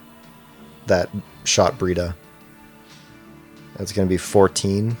that shot Brita. That's going to be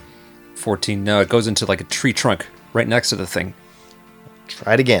 14. 14. No, it goes into like a tree trunk right next to the thing.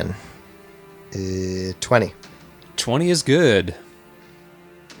 Try it again. 20. 20 is good.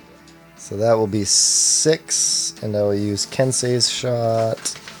 So that will be 6, and I will use Kensei's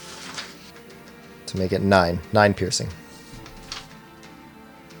shot to make it 9. 9 piercing.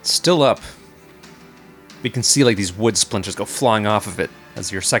 Still up. We can see like these wood splinters go flying off of it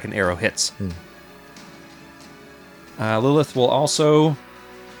as your second arrow hits. Lilith will also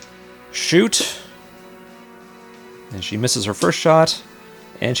shoot. And she misses her first shot.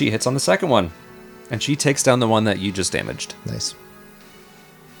 And she hits on the second one. And she takes down the one that you just damaged. Nice.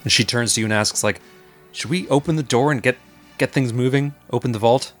 And she turns to you and asks, like, should we open the door and get things moving? Open the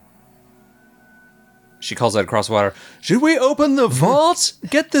vault? She calls out across the water, should we open the vault?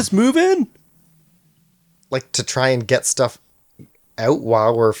 Get this moving? Like, to try and get stuff out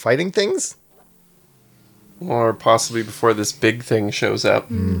while we're fighting things? Or possibly before this big thing shows up.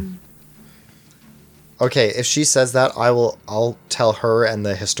 Okay, if she says that, I'll tell her and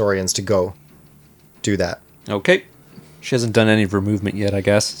the historians to go do that. Okay. She hasn't done any of her movement yet, I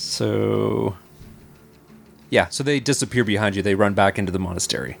guess. So... yeah, so they disappear behind you. They run back into the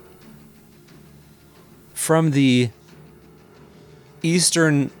monastery. From the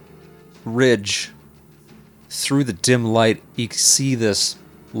eastern ridge, through the dim light, you see this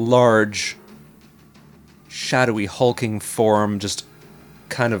large, shadowy, hulking form just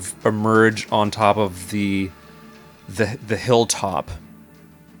kind of emerge on top of the hilltop.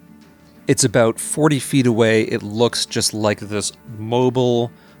 It's about 40 feet away. It looks just like this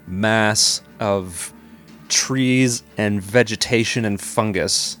mobile mass of trees and vegetation and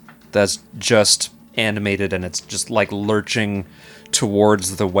fungus that's just animated, and it's just like lurching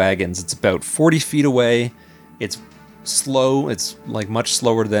towards the wagons. It's about 40 feet away, It's slow. It's like much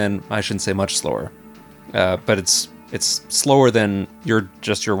slower than, I shouldn't say much slower, but it's slower than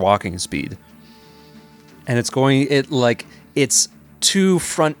your walking speed. And it's two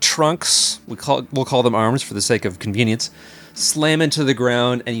front trunks, we'll call them arms for the sake of convenience, slam into the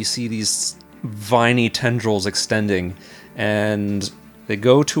ground, and you see these viney tendrils extending, and they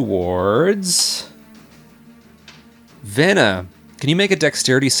go towards Vanna. Can you make a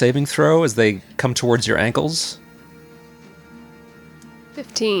dexterity saving throw as they come towards your ankles?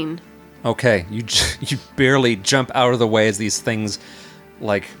 15. Okay, you barely jump out of the way as these things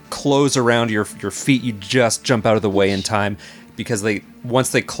like close around your feet. You just jump out of the way in time because once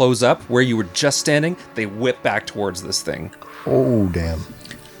they close up where you were just standing, they whip back towards this thing. Oh, damn.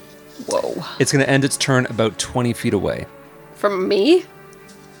 Whoa. It's going to end its turn about 20 feet away. From me?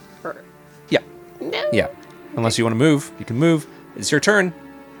 Or... Yeah. No. Yeah. Unless you want to move, you can move. It's your turn.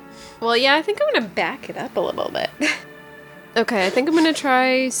 Well, yeah, I think I'm going to back it up a little bit. Okay, I think I'm going to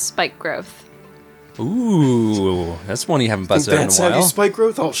try spike growth. Ooh, that's one you haven't busted out in a That's how you while. spike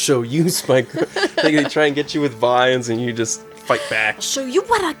growth? I'll show you spike growth. They try and get you with vines and you just fight back. I'll show you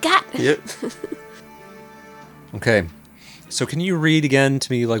what I got. Yep. Okay. So can you read again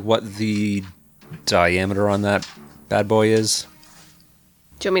to me like what the diameter on that bad boy is?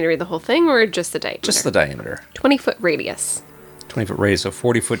 Do you want me to read the whole thing or just the diameter? Just the diameter. 20-foot radius. 20-foot radius, so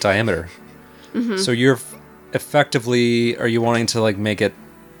 40-foot diameter. So you're effectively, are you wanting to like make it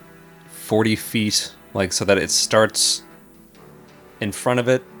 40 feet, like so that it starts in front of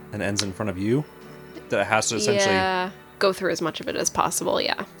it and ends in front of you? That it has to essentially... Yeah, go through as much of it as possible,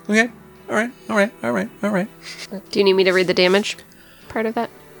 yeah. Okay. All right. Do you need me to read the damage part of that?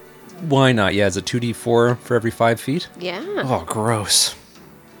 Why not? Yeah, is it 2d4 for every 5 feet? Yeah. Oh, gross.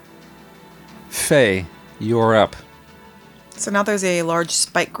 Faye, you're up. So now there's a large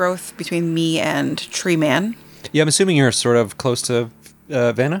spike growth between me and Tree Man. Yeah, I'm assuming you're sort of close to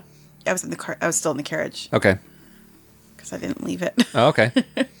Vanna? I was in the car. I was still in the carriage Okay. because I didn't leave it. Oh, okay.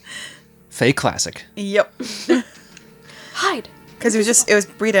 Faye classic. Yep. Hide. Because it was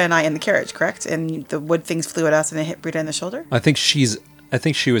Brita and I in the carriage, correct? And the wood things flew at us and it hit Brita in the shoulder. I think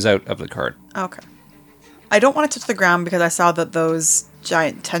she was out of the cart. Okay. I don't want to touch the ground because I saw that those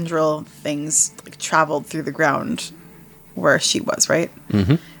giant tendril things like traveled through the ground where she was, right?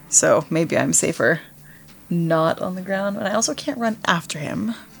 Mm-hmm. So maybe I'm safer not on the ground, and I also can't run after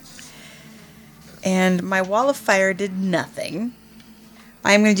him. And my wall of fire did nothing.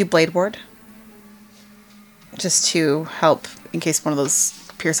 I am going to do Blade Ward. Just to help in case one of those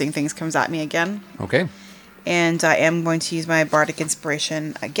piercing things comes at me again. Okay. And I am going to use my Bardic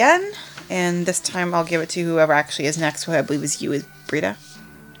Inspiration again. And this time I'll give it to whoever actually is next, who I believe is you, is Brita.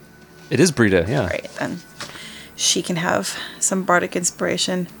 It is Brita, yeah. Right, then. She can have some Bardic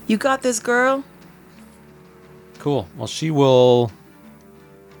Inspiration. You got this, girl. Cool. Well, she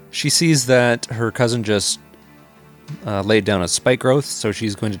sees that her cousin just laid down a spike growth, so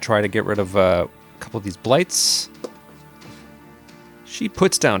she's going to try to get rid of a couple of these blights. She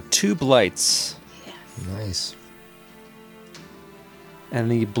puts down 2 blights. Nice. And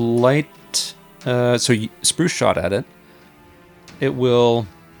the blight, Spruce shot at it. It will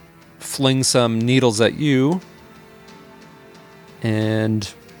fling some needles at you.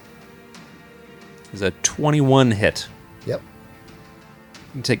 And there's a 21 hit. Yep.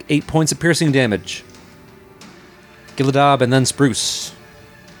 You can take 8 points of piercing damage. Gilladab and then Spruce.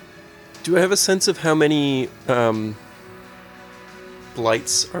 Do I have a sense of how many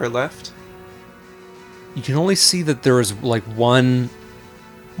blights are left? You can only see that there is like one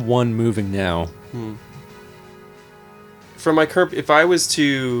moving now. For my curb, if I was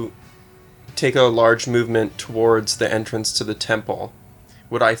to take a large movement towards the entrance to the temple,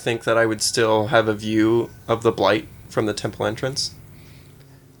 would I think that I would still have a view of the blight from the temple entrance?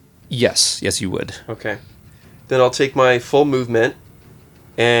 Yes, you would. Okay. Then I'll take my full movement,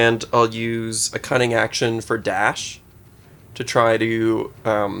 and I'll use a cunning action for dash to try to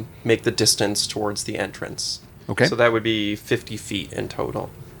make the distance towards the entrance. Okay. So that would be 50 feet in total.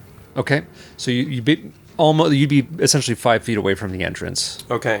 Okay, so you'd be essentially 5 feet away from the entrance.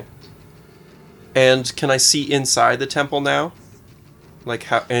 Okay. And can I see inside the temple now? Like,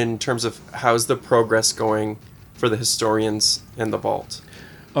 how, in terms of how's the progress going for the historians in the vault?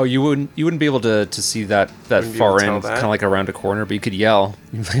 Oh, you wouldn't be able to see that Wouldn't be far able to tell end, that? kind of like around a corner, but you could yell.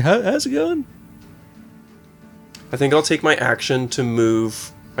 You'd be like, how's it going? I think I'll take my action to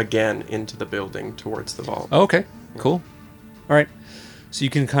move again into the building towards the vault. Oh, okay, cool. All right, so you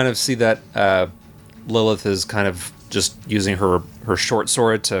can kind of see that Lilith is kind of just using her short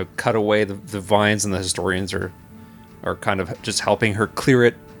sword to cut away the vines, and the historians are kind of just helping her clear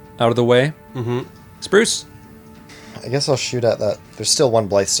it out of the way. Mm-hmm. Spruce? I guess I'll shoot at that. There's still one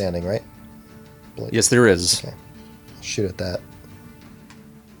Blythe standing, right? Yes, there is. Okay. I'll shoot at that.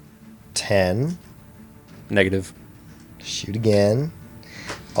 10. Negative. Shoot again.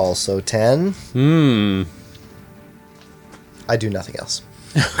 Also 10. I do nothing else.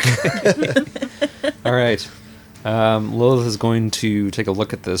 All right. Lilith is going to take a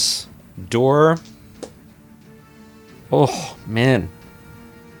look at this door. Oh, man.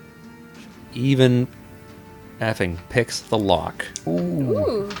 Even effing picks the lock,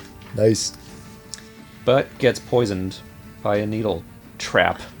 Ooh. Nice. but gets poisoned by a needle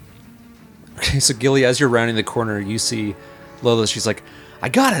trap. Okay, so Gilly, as you're rounding the corner, you see Lilith. She's like, I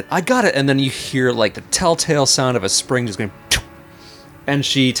got it. And then you hear like the telltale sound of a spring just going, and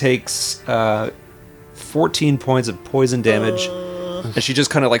she takes 14 points of poison damage. And she just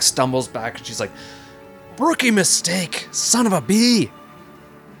kind of like stumbles back and she's like, rookie mistake, son of a bee.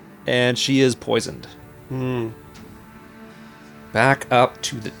 And she is poisoned. Back up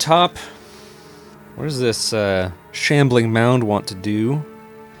to the top. What does this shambling mound want to do?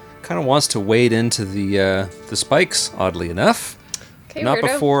 Kind of wants to wade into the spikes, oddly enough. Okay, Not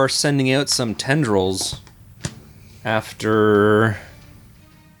weirdo. before sending out some tendrils. After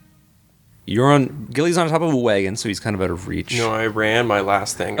Gilly's on top of a wagon, so he's kind of out of reach. No, I ran my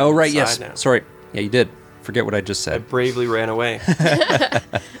last thing. Oh I'm right, inside yes. now. Sorry. Yeah, you did. Forget what I just I said. bravely ran away.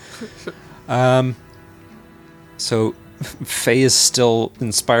 So Faye is still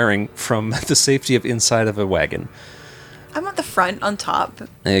inspiring from the safety of inside of a wagon. I'm at the front on top,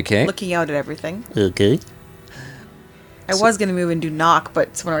 Okay. looking out at everything. Okay. I was going to move and do knock,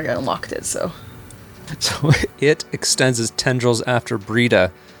 but someone already unlocked it, so. So it extends its tendrils after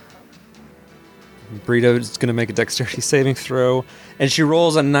Brita. Brita is going to make a dexterity saving throw, and she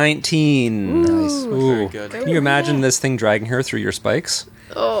rolls a 19. Nice. Very good. Can you imagine this thing dragging her through your spikes?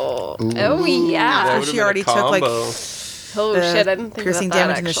 Oh. Oh, That yeah. would've she been a already took, like, combo. Oh, the shit. I didn't think piercing about that,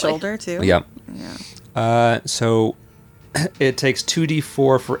 damage in the actually. shoulder, too. Yeah. Yeah. So it takes 2d4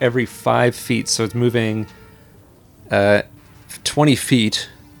 for every 5 feet, so it's moving 20 feet.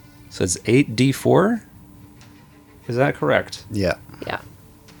 So it's 8d4? Is that correct? Yeah. Yeah.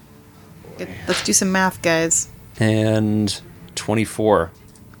 Good. Let's do some math, guys. And 24.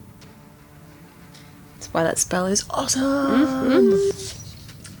 That's why that spell is awesome.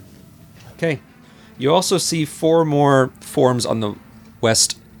 Okay. You also see 4 more forms on the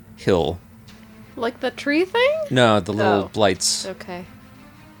west hill. Like the tree thing? No, the little Oh. blights. Okay.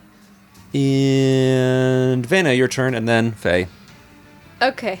 And Vanna, your turn, and then Faye.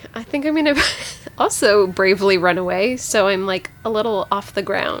 Okay, I think I'm gonna also bravely run away, so I'm like a little off the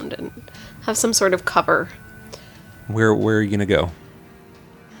ground and have some sort of cover. Where are you gonna go?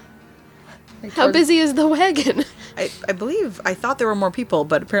 How busy is the wagon? I believe, I thought there were more people,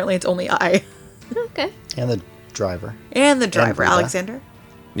 but apparently it's only I. Okay. And the driver. And the driver, Brita. Alexander.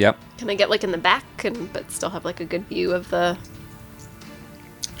 Yep. Can I get like in the back but still have like a good view of the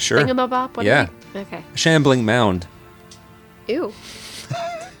Sure. thingamabob? What Yeah. is it? Okay. Shambling mound. Ew.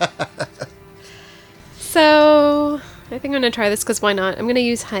 So, I think I'm gonna try this because why not? I'm gonna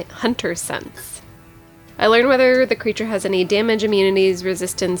use Hunter Sense. I learn whether the creature has any damage, immunities,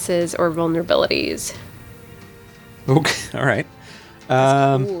 resistances, or vulnerabilities. Okay. All right.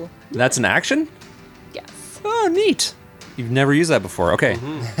 Ooh. That's an action? Yes. Oh, neat. You've never used that before. Okay.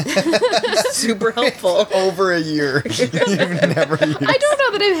 Super helpful. Over a year. You've never used. I don't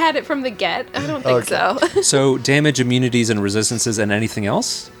know that I've had it from the get. I don't think so. So damage, immunities, and resistances, and anything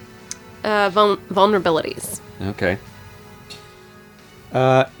else? Vulnerabilities. Okay.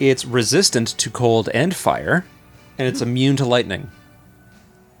 It's resistant to cold and fire, and it's immune to lightning.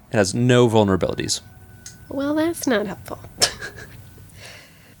 It has no vulnerabilities. Well, that's not helpful.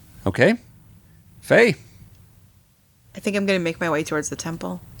 Okay. Faye. I think I'm going to make my way towards the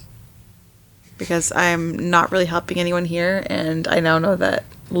temple. Because I'm not really helping anyone here, and I now know that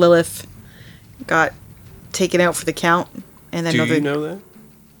Lilith got taken out for the count. And then Do you know that?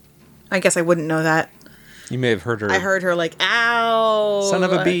 I guess I wouldn't know that. You may have heard her. I heard her like, ow! Son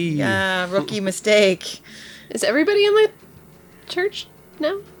of a bee. Yeah, rookie mistake. Is everybody in the church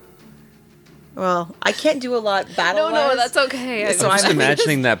now? Well, I can't do a lot battle. No, that's okay. So I'm just I'm-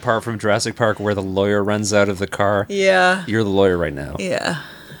 imagining that part from Jurassic Park where the lawyer runs out of the car. Yeah. You're the lawyer right now. Yeah.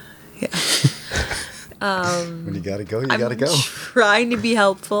 When you gotta go, you gotta go. Trying to be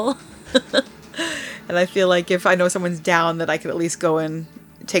helpful. And I feel like if I know someone's down, that I could at least go and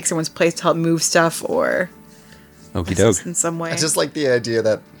take someone's place to help move stuff or Okie assist doke. in some way. I just like the idea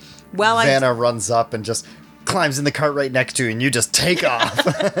that Well, Vanna runs up and just climbs in the cart right next to you, and you just take off.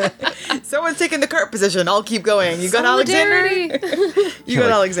 Someone's taking the cart position. I'll keep going. You got Alexander? You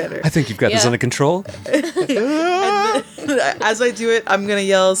got Alexander. I think you've got this Yeah. under control. As I do it, I'm going to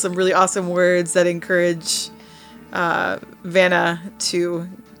yell some really awesome words that encourage Vanna to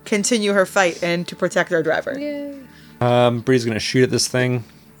continue her fight and to protect our driver. Yay. Bree's gonna shoot at this thing.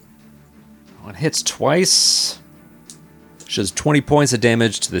 Oh, it hits twice. She does 20 points of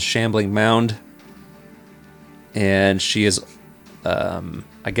damage to the shambling mound. And she is,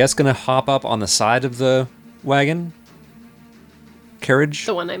 I guess, gonna hop up on the side of the wagon carriage.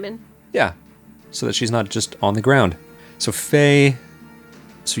 The one I'm in. Yeah, so that she's not just on the ground. So Faye,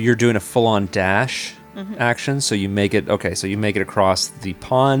 so you're doing a full-on dash action. So you make it across the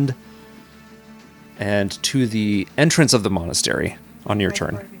pond and to the entrance of the monastery on your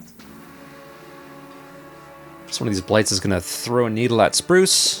turn. So one of these blights is going to throw a needle at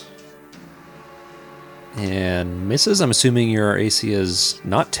Spruce. And misses. I'm assuming your AC is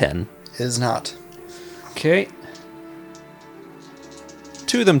not 10. Is not. Okay.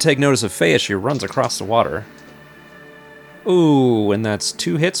 Two of them take notice of Faye as she runs across the water. Ooh, and that's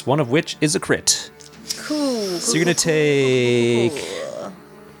 2 hits, one of which is a crit. Cool. So you're going to take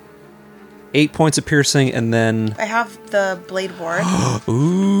 8 points of piercing and then... I have the blade ward.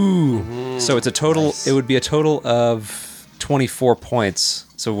 Ooh. So it's a total... Nice. It would be a total of 24 points.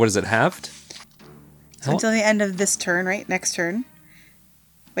 So what is it, halved? So until the end of this turn, right? Next turn.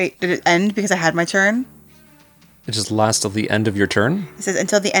 Wait, did it end because I had my turn? It just lasts till the end of your turn? It says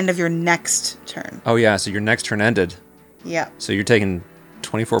until the end of your next turn. Oh yeah, so your next turn ended. Yeah. So you're taking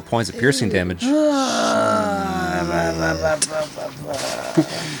 24 points of piercing damage.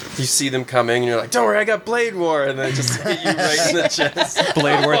 You see them coming, and you're like, "Don't worry, I got Blade War," and then just hit you right in the chest.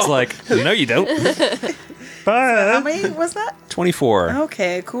 Blade where it's like, no you don't. How many was that? 24.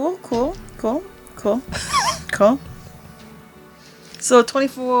 Okay, cool. So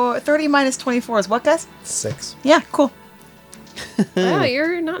 30 minus 24 is what, guys? 6. Yeah, cool. Wow,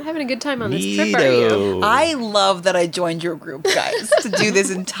 you're not having a good time on this trip, are you? Neato. I love that I joined your group, guys, to do this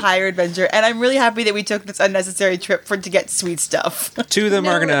entire adventure, and I'm really happy that we took this unnecessary trip to get sweet stuff. Two of them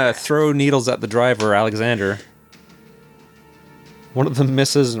are gonna throw needles at the driver, Alexander. One of them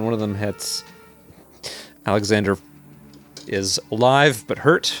misses and one of them hits. Alexander is alive but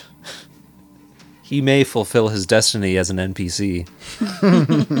hurt. He may fulfill his destiny as an NPC.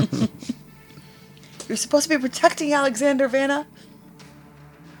 You're supposed to be protecting Alexander, Vanna.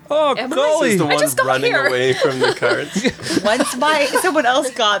 Oh, Am I? golly! He's the I one just got running here. away from the carts. Once someone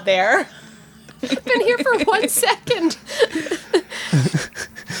else got there. I've been here for 1 second.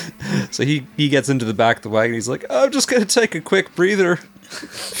 So he gets into the back of the wagon. He's like, I'm just gonna take a quick breather,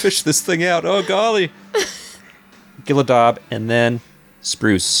 fish this thing out. Oh golly! Gilladob and then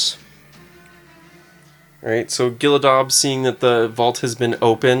Spruce. All right, so Gilladob, seeing that the vault has been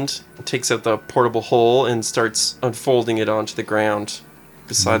opened, takes out the portable hole and starts unfolding it onto the ground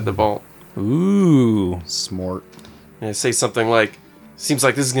beside the vault. Ooh. Smart. And I say something like, "Seems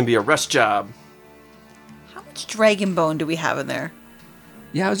like this is gonna be a rush job." How much dragon bone do we have in there?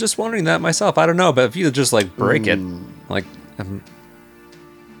 Yeah, I was just wondering that myself. I don't know, but if you just like break it, like,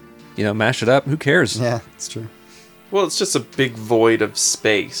 mash it up, who cares? Yeah, it's true. Well, it's just a big void of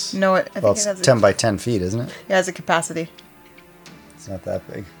space. No, I think Well, it it's has 10 by 10 feet, isn't it? it has a capacity. It's not that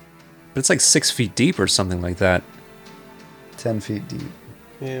big. But it's like 6 feet deep or something like that. 10 feet deep.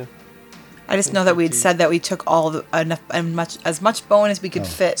 Yeah. I just know that we'd said that we took as much bone as we could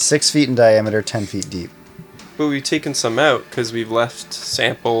fit. 6 feet in diameter, 10 feet deep. But we've taken some out because we've left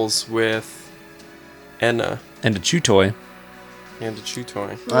samples with Enna And a chew toy. and a chew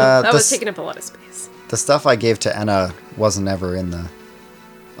toy. That was The taking up a lot of space. stuff I gave to Enna wasn't ever in the...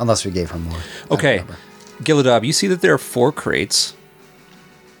 Unless we gave her more. I don't Okay, remember. Gilladob, you see that there are 4 crates.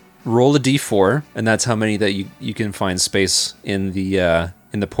 Roll a d4, and that's how many that you can find space in the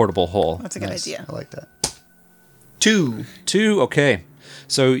portable hole. That's a good Nice. idea. I like that. 2. 2, okay.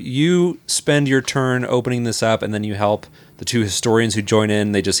 So you spend your turn opening this up, and then you help the 2 historians who join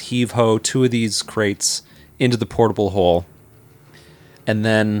in. They just heave-ho 2 of these crates into the portable hole. And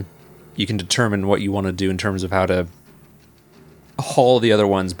then you can determine what you want to do in terms of how to haul the other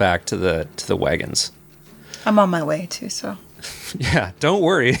ones back to the wagons. I'm on my way too, so Yeah, don't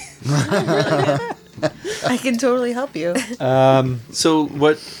worry. I can totally help you. So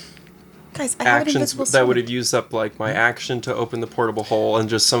what Guys, I have an actions invisible that would sword. have used up like my action to open the portable hole and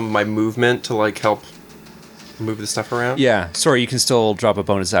just some of my movement to like help move the stuff around? Yeah, sorry, you can still drop a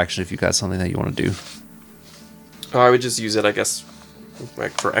bonus action if you've got something that you want to do. Oh, I would just use it, I guess,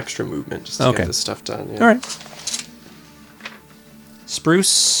 like for extra movement just to Okay. get this stuff done. Yeah. All right.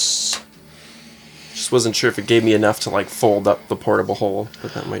 Spruce. Just just wasn't sure if it gave me enough to like fold up the portable hole,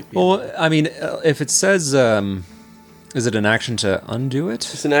 but that might be. Well, I mean, if it says, is it an action to undo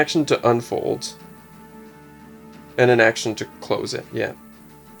it? It's an action to unfold. And an action to close it, yeah.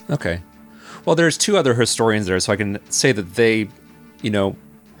 Okay. Well, there's 2 other historians there, so I can say that they,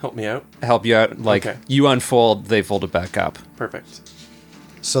 Help me out. help you out. Like, Okay. you unfold, they fold it back up. Perfect.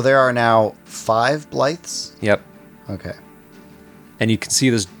 So there are now 5 Blythes? Yep. Okay. And you can see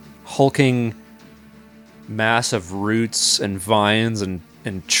this hulking mass of roots and vines and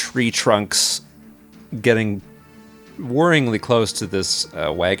tree trunks getting worryingly close to this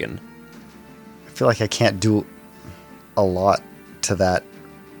wagon. I feel like I can't do a lot to that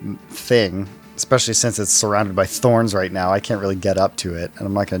thing, especially since it's surrounded by thorns right now. I can't really get up to it, and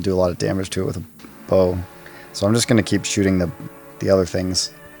I'm not going to do a lot of damage to it with a bow. So I'm just going to keep shooting the other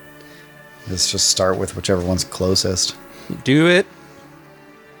things. Let's just start with whichever one's closest. Do it.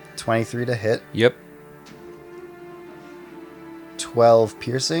 23 to hit, Yep. 12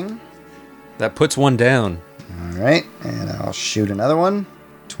 piercing. That puts one down. All right, and I'll shoot another one.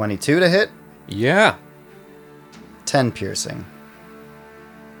 22 to hit, Yeah. 10 piercing.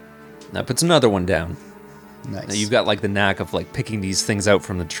 That puts another one down. Nice. Now you've got like the knack of like picking these things out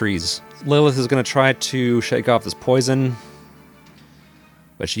from the trees. Lilith is going to try to shake off this poison,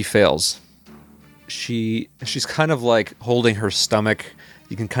 but she fails. She's kind of like holding her stomach.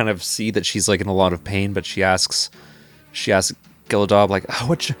 You can kind of see that she's like in a lot of pain, but she asks Giladab like,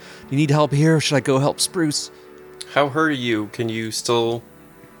 "Oh, do you need help here? Or should I go help Spruce?" How hurt are you? Can you still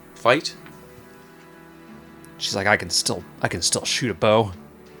fight? She's like, I can still shoot a bow.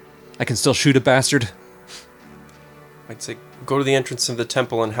 I can still shoot a bastard. I'd say go to the entrance of the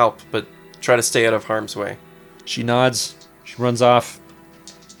temple and help, but try to stay out of harm's way. She nods. She runs off.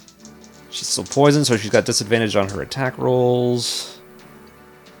 She's still poisoned, so she's got disadvantage on her attack rolls.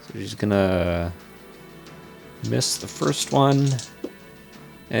 So she's gonna miss the first one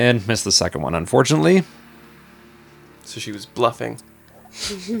and miss the second one, unfortunately. So she was bluffing.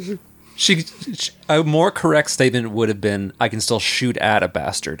 A more correct statement would have been, I can still shoot at a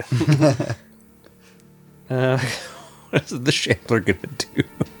bastard. What is the Shambler gonna do?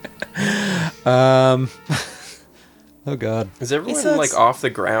 Oh god. Is everyone still like has- off the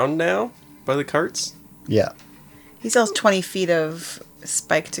ground now by the carts? Yeah. He still has 20 feet of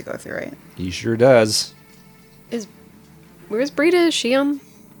spike to go through, right? He sure does. Where's Brita? Is she on?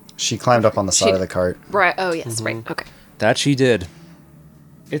 She climbed up on the side She- of the cart. Right. Oh, yes. Right. Okay. That she did.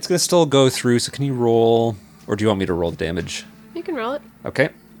 It's gonna still go through, so can you roll, or do you want me to roll the damage? You can roll it. Okay.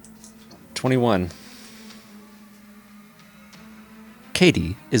 21.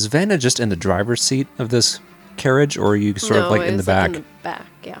 Katie, is Vanna just in the driver's seat of this carriage, or are you sort no, of like it in the was, back, in the back,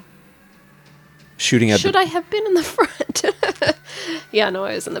 yeah. shooting at Should I have been in the front? Yeah, no,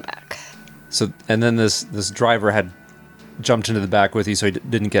 I was in the back. So, and then this driver had jumped into the back with you, so he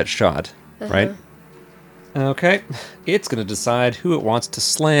didn't get shot, right? Okay. It's going to decide who it wants to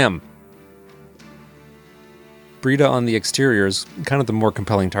slam. Brita on the exterior is kind of the more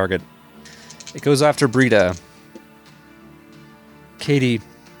compelling target. It goes after Brita. Katie,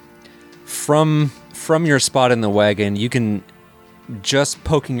 from your spot in the wagon, you can, just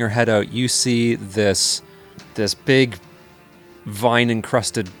poking your head out, you see this big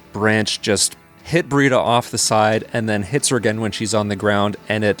vine-encrusted branch just hit Brita off the side and then hits her again when she's on the ground,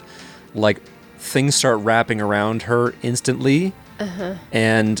 and it, like, things start wrapping around her instantly,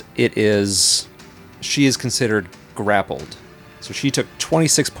 and she is considered grappled. So she took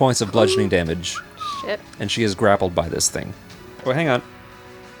 26 points of bludgeoning damage, Shit. and she is grappled by this thing. Oh, hang on.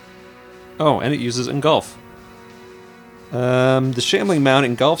 Oh, and it uses Engulf. The shambling mound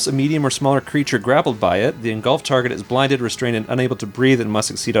engulfs a medium or smaller creature grappled by it. The engulfed target is blinded, restrained, and unable to breathe and must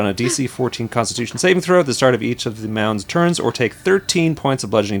succeed on a DC 14 Constitution saving throw at the start of each of the mound's turns or take 13 points of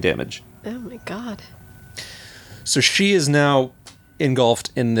bludgeoning damage. Oh my god. So she is now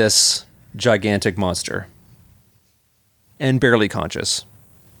engulfed in this gigantic monster. And barely conscious.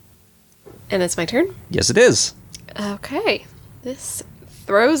 And it's my turn? Yes, it is. Okay. This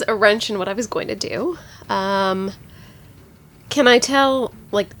throws a wrench in what I was going to do. Can I tell,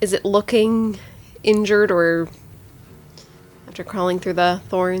 like, is it looking injured or after crawling through the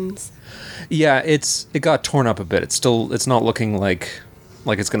thorns? Yeah, it got torn up a bit. It's not looking like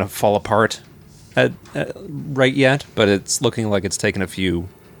it's gonna fall apart right yet, but it's looking like it's taken a few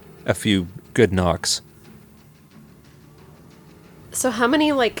good knocks. So how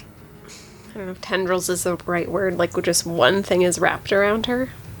many, like, I don't know if tendrils is the right word, like just one thing is wrapped around her?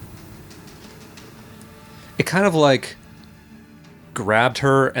 It kind of like grabbed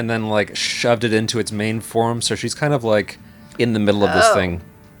her and then like shoved it into its main form, so she's kind of like in the middle of this thing.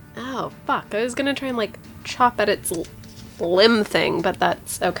 Oh, Oh, fuck. I was gonna try and, like, chop at its limb thing, but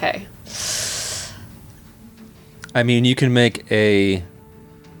that's okay. I mean, you can make an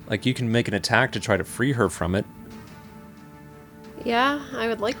attack to try to free her from it. Yeah, I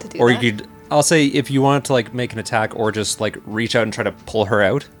would like to do Or that. you could, I'll say, if you wanted to, like, make an attack or just, like, reach out and try to pull her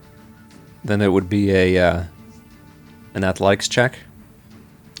out, then it would be an athletics check.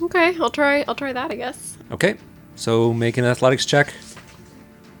 Okay, I'll try that, I guess. Okay, so make an athletics check.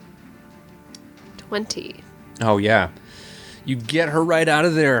 20. Oh, yeah. You get her right out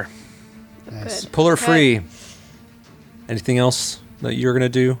of there. Nice. Good. Pull her Okay. free. Anything else that you're going to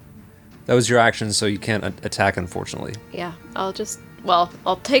do? That was your action, so you can't attack, unfortunately. Yeah, I'll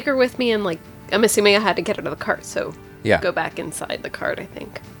take her with me and, like, I'm assuming I had to get her to the cart, so Yeah. go back inside the cart, I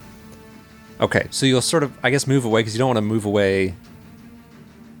think. Okay, so you'll sort of, I guess, move away, because you don't want to move away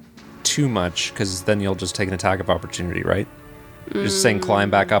too much, because then you'll just take an attack of opportunity, right? You're just saying climb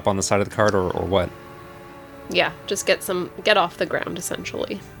back up on the side of the cart, or what? Yeah, just get off the ground,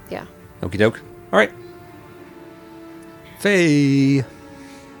 essentially. Yeah. Okie doke. All right. Faye.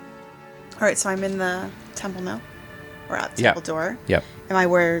 All right, so I'm in the temple now. We're at the Yeah. temple door. Yep. Am I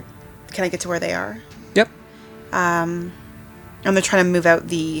where? Can I get to where they are? Yep. And they're trying to move out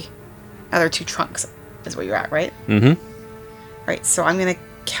the other two trunks. Is where you're at, right? Mm-hmm. Right. So I'm gonna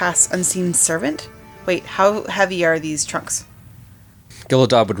cast Unseen Servant. Wait, how heavy are these trunks?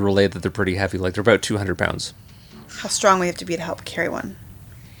 Gilladab would relay that they're pretty heavy, like they're about 200 pounds. How strong we have to be to help carry one?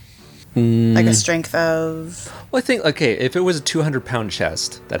 Like a strength of. Well, I think, okay, if it was a 200-pound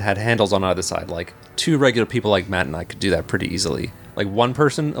chest that had handles on either side, like two regular people like Matt and I could do that pretty easily. Like one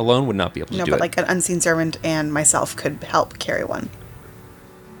person alone would not be able to No, do but it. like an Unseen Servant and myself could help carry one.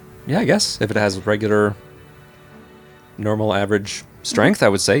 Yeah, I guess. If it has regular, normal, average strength, I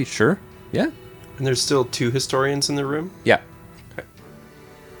would say, sure. Yeah. And there's still 2 historians in the room? Yeah.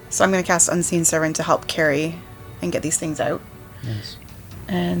 So I'm gonna cast Unseen Servant to help carry and get these things out. Nice.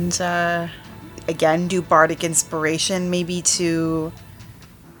 And again, do bardic inspiration maybe to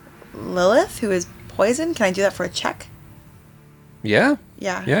Lilith, who is poisoned. Can I do that for a check? Yeah.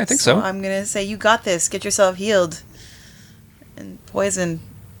 Yeah. Yeah, I think so. I'm gonna say you got this. Get yourself healed. And poison.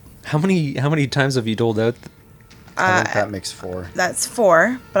 How many times have you doled out? I think that makes 4. That's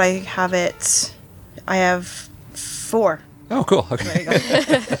 4, but I have 4. Oh, cool. There Okay. you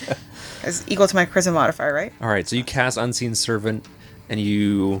go. It's equal to my charisma modifier, right? All right, so you cast Unseen Servant, and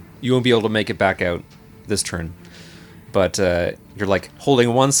you won't be able to make it back out this turn. But you're like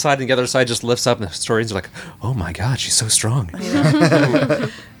holding one side, and the other side just lifts up, and the historians are like, "Oh my god, she's so strong."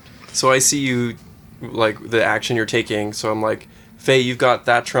 So I see you, like, the action you're taking, so I'm like, Faye, you've got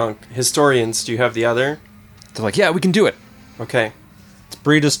that trunk. Historians, do you have the other? They're like, "Yeah, we can do it." Okay. It's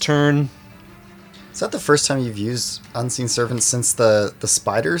Brida's turn. Is that the first time you've used Unseen Servants since the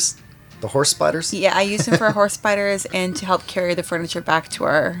spiders? The horse spiders? Yeah, I used him for horse spiders and to help carry the furniture back to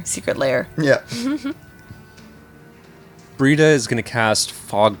our secret lair. Yeah. Brida is going to cast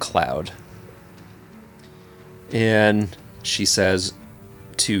Fog Cloud. And she says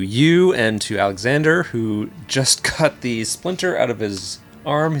to you and to Alexander, who just cut the splinter out of his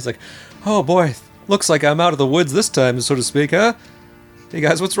arm, he's like, "Oh boy, looks like I'm out of the woods this time, so to speak, huh? Hey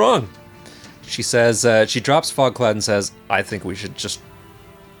guys, what's wrong?" She says, she drops Fog Cloud and says, "I think we should just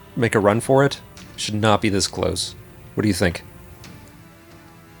make a run for it. Should not be this close. What do you think?"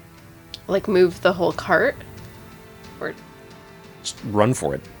 Like, move the whole cart? Or. Just run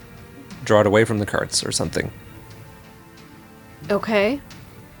for it. Draw it away from the carts or something. Okay.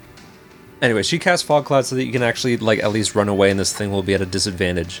 Anyway, she casts Fog Cloud so that you can actually, like, at least run away and this thing will be at a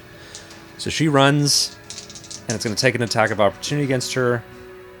disadvantage. So she runs, and it's going to take an attack of opportunity against her,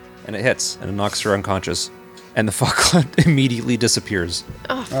 and it hits, and it knocks her unconscious. And the Fog Cloud immediately disappears.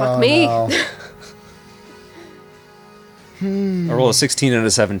 Oh, fuck me. No. I roll a 16 and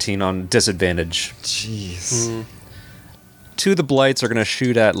a 17 on disadvantage. Jeez. 2 of the blights are going to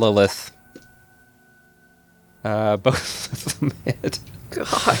shoot at Lilith. Both of them hit.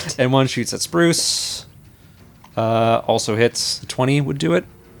 God. And one shoots at Spruce. Also hits. 20 would do it.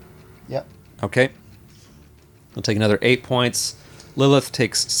 Yep. Okay. I'll take another 8 points. Lilith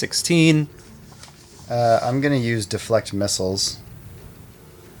takes 16. I'm going to use Deflect Missiles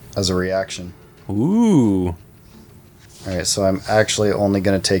as a reaction. Ooh. Alright, so I'm actually only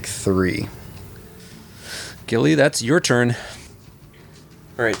going to take 3. Gilly, that's your turn.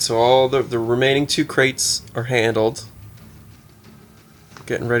 Alright, so all the remaining 2 crates are handled.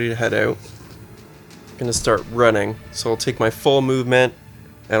 Getting ready to head out. Gonna start running. So I'll take my full movement,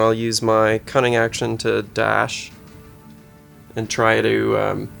 and I'll use my cunning action to dash. And try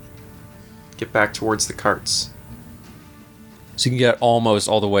to get back towards the carts. So you can get almost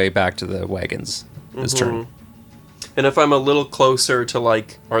all the way back to the wagons this turn. And if I'm a little closer to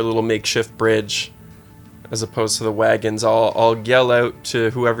like our little makeshift bridge, as opposed to the wagons, I'll yell out to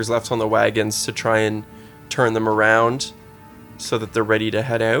whoever's left on the wagons to try and turn them around so that they're ready to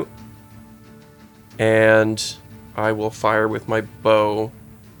head out. And I will fire with my bow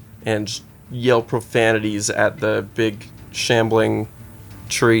and yell profanities at the big shambling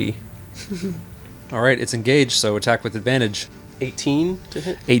tree. All right, it's engaged, so attack with advantage. 18 to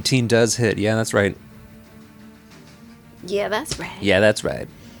hit? 18 does hit. Yeah, that's right. Yeah, that's right. Yeah, that's right.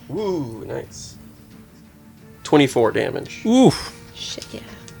 Woo, nice. 24 damage. Oof. Shit, yeah.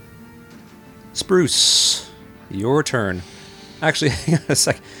 Spruce, your turn. Actually, hang on a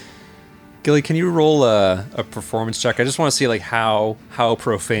sec. Gilly, can you roll a performance check? I just want to see like how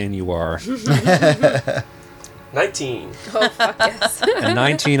profane you are. 19. Oh, fuck yes. A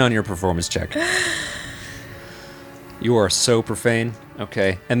 19 on your performance check. You are so profane.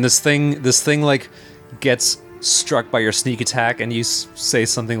 Okay. And this thing like gets struck by your sneak attack, and you say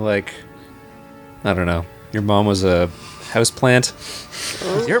something like, I don't know, your mom was a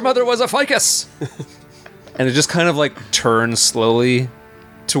houseplant. Your mother was a ficus. And it just kind of like turns slowly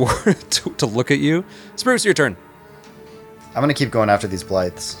toward to look at you. Spruce, your turn. I'm gonna keep going after these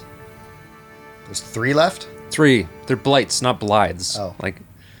blights. There's 3 left? 3. They're blights, not blithes. Oh. Like,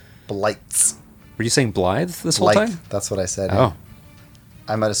 Blights. were you saying blithe this whole Blight. time? That's what I said. Oh.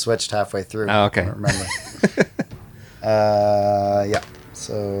 I might have switched halfway through. Oh, okay. I don't remember. Yeah.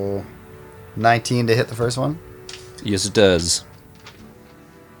 So 19 to hit the first one. Yes, it does.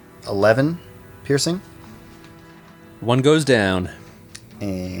 11 piercing. One goes down.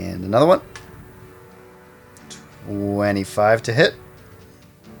 And another one. 25 to hit.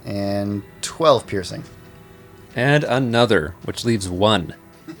 And 12 piercing. And another, which leaves 1.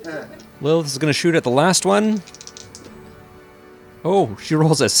 Lilith is going to shoot at the last one. Oh, she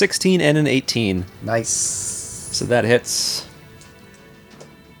rolls a 16 and an 18. Nice. So that hits.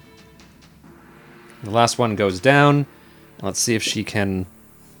 The last one goes down. Let's see if she can...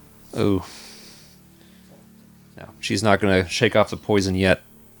 Oh. No, she's not going to shake off the poison yet.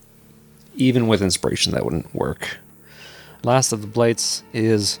 Even with inspiration, that wouldn't work. Last of the blights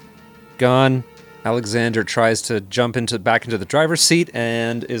is gone. Alexander tries to jump back into the driver's seat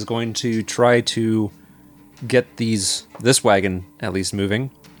and is going to try to get this wagon at least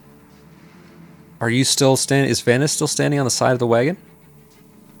moving. Are you still standing? Is Vanna still standing on the side of the wagon?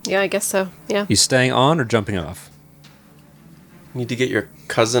 Yeah, I guess so. Yeah. You staying on or jumping off? Need to get your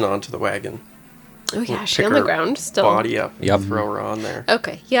cousin onto the wagon. Oh, yeah, she's Pick on the her ground still. Body up and Yep. throw her on there.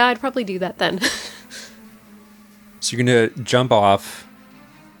 Okay, yeah, I'd probably do that then. So you're going to jump off,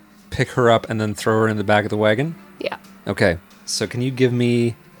 pick her up, and then throw her in the back of the wagon? Yeah. Okay. So can you give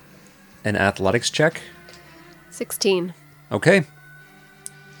me an athletics check? 16. Okay.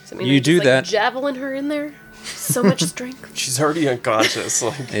 So, I mean, You I do just, that. Javelin her in there. So much strength. She's already unconscious.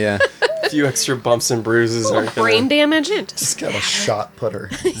 Like Yeah. a few extra bumps and bruises A are little brain damage. And Just got a shot putter.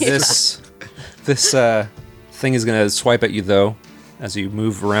 This thing is going to swipe at you, though, as you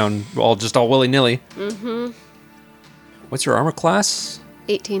move around all willy-nilly. Mm-hmm. What's your armor class?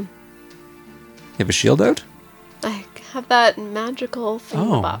 18. You have a shield out? I have that magical thing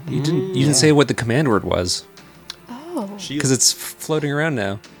Oh, up. you didn't say what the command word was, Oh. because it's floating around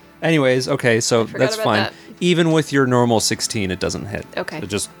now. Anyways, okay, so forgot that's about fine. that. Even with your normal 16, it doesn't hit. Okay. It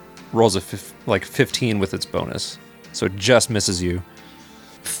just rolls a 15 with its bonus, so it just misses you.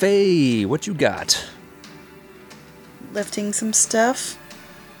 Faye, what you got? Lifting some stuff.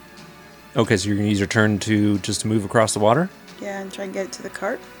 Okay, so you're gonna use your turn to move across the water. Yeah, and try and get it to the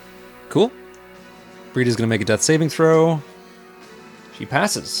cart. Cool. Britta's gonna make a death saving throw. She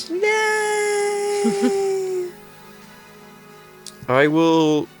passes. Yay! I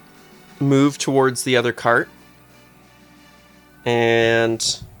will move towards the other cart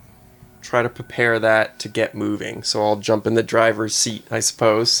and try to prepare that to get moving. So I'll jump in the driver's seat, I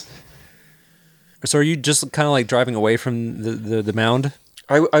suppose. So are you just kind of like driving away from the mound?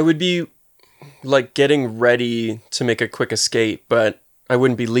 I would be like getting ready to make a quick escape, but I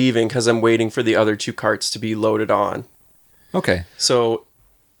wouldn't be leaving because I'm waiting for the other 2 carts to be loaded on. Okay. So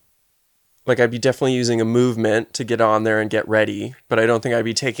like I'd be definitely using a movement to get on there and get ready, but I don't think I'd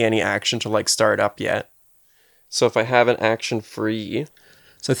be taking any action to like start up yet. So if I have an action free,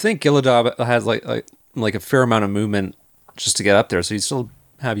 So I think Gilladab has like a fair amount of movement just to get up there, so you still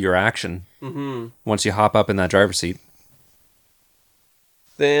have your action once you hop up in that driver's seat.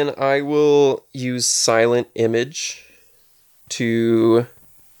 then I will use silent image to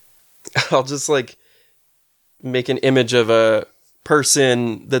I'll just like make an image of a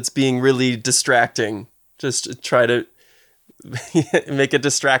person that's being really distracting. Just to try to make a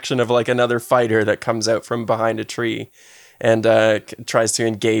distraction of like another fighter that comes out from behind a tree and tries to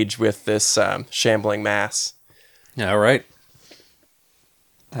engage with this shambling mass. Yeah, all right.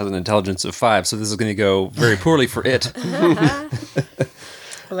 Has an intelligence of 5, so this is going to go very poorly for it. I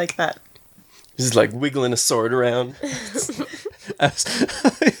like that. He's like wiggling a sword around.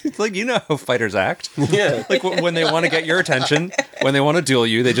 Like, you know how fighters act. Yeah. Like when they want to get your attention, when they want to duel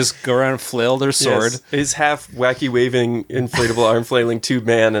you, they just go around and flail their sword. Yes. He's half wacky waving inflatable arm flailing tube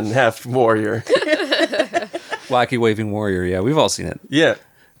man and half warrior. Wacky waving warrior. Yeah, we've all seen it. Yeah.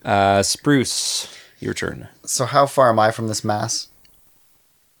 Spruce, your turn. So how far am I from this mass?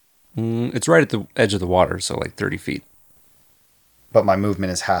 It's right at the edge of the water, so like 30 feet. But my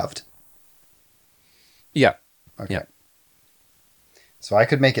movement is halved. Yeah. Okay. Yeah. So I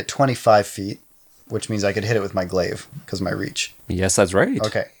could make it 25 feet, which means I could hit it with my glaive because of my reach. Yes, that's right.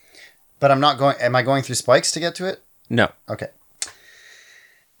 Okay. But I'm not going... Am I going through spikes to get to it? No. Okay.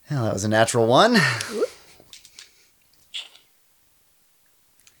 Well, that was a natural 1.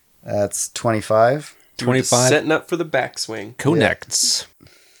 That's 25. 25 Setting up for the backswing. connects.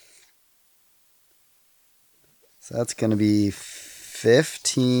 So that's going to be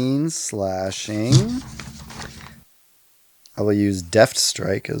 15 slashing. I will use Deft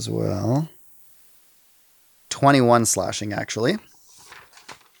Strike as well. 21 slashing, actually.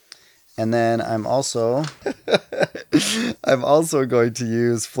 And then I'm also... I'm also going to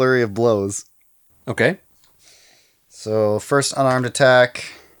use Flurry of Blows. Okay. So first unarmed attack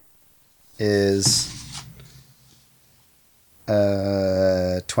is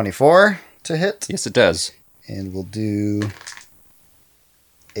 24 to hit. Yes, it does. And we'll do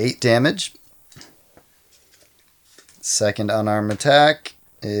 8 damage. Second unarmed attack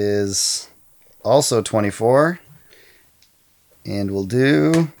is also 24. And we'll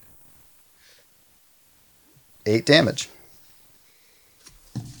do 8 damage.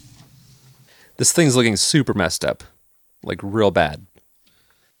 This thing's looking super messed up. Like, real bad.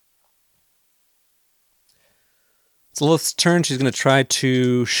 So Lilith's turn. She's going to try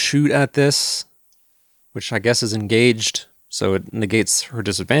to shoot at this, which I guess is engaged, so it negates her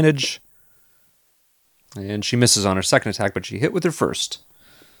disadvantage. And she misses on her second attack, but she hit with her first.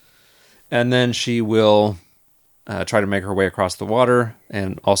 And then she will try to make her way across the water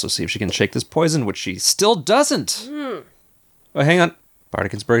and also see if she can shake this poison, which she still doesn't. Oh, hang on.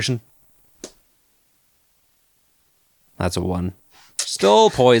 Bardic Inspiration. That's a 1. Still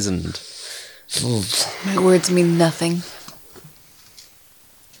poisoned. My words mean nothing.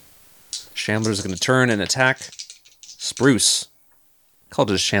 Shambler's going to turn and attack Spruce.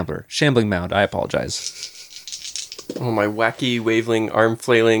 Called it a Shambler. Shambling Mound. I apologize. Oh, my wacky, waving, arm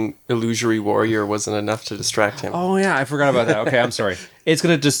flailing, illusory warrior wasn't enough to distract him. Oh, yeah. I forgot about that. Okay, I'm sorry. It's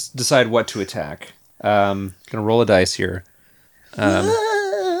going to just decide what to attack. Going to roll a dice here. It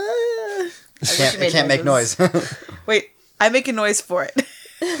can't make noise. Wait, I make a noise for it.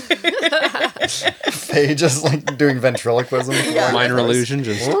 Faye just like doing ventriloquism. Minor illusion.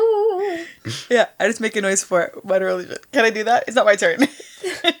 Just Yeah, I just make a noise for it. Minor illusion. Can I do that? It's not my turn.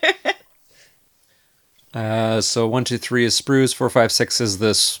 so 1, 2, 3 is Spruce. 4, 5, 6 is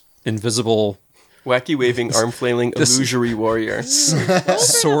this invisible Wacky, waving, arm flailing, illusory warrior.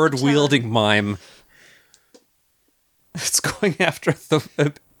 sword wielding mime. It's going after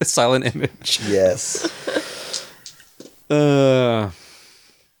the silent image. Yes.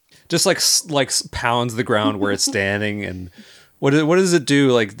 Just like pounds the ground where it's standing, and what does it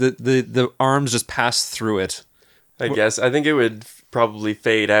do? Like the arms just pass through it. I guess. I think it would probably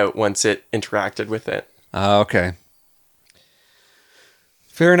fade out once it interacted with it. Okay.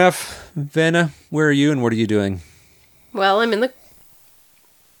 Fair enough. Vanna, where are you and what are you doing? Well, I'm in the...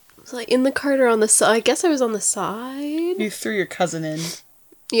 Was I in the cart or on the side? I guess I was on the side. You threw your cousin in.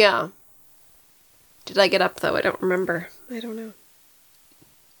 Yeah. Did I get up, though? I don't remember. I don't know.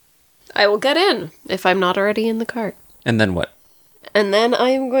 I will get in, if I'm not already in the cart. And then what? And then I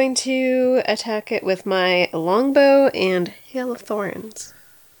am going to attack it with my longbow and Hail of Thorns.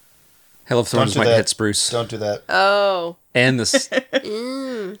 Hail of Thorns do might that. hit Spruce. Don't do that. Oh. And this...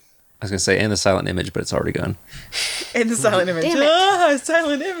 I was going to say, and the silent image, but it's already gone. In the silent image. Damn it. Ah,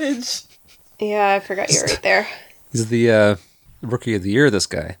 silent image. Yeah, I forgot you're right there. He's the rookie of the year, this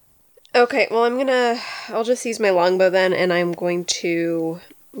guy. Okay, well, I'll just use my longbow then, and I'm going to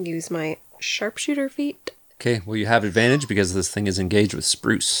use my sharpshooter feat. Okay, well, you have advantage because this thing is engaged with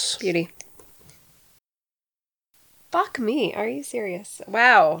Spruce. Beauty. Fuck me, are you serious?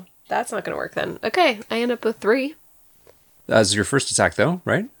 Wow, that's not gonna work then. Okay, I end up with 3. That's your first attack, though,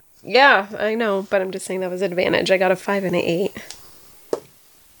 right? Yeah, I know, but I'm just saying that was advantage. I got a 5 and an 8.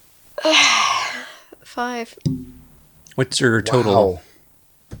 5. What'd What's your total Wow.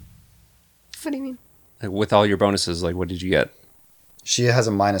 What do you mean? like, with all your bonuses? Like, what did you get? She has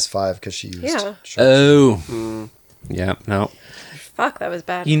a -5 because she used. Yeah. Oh, yeah, no. Fuck, that was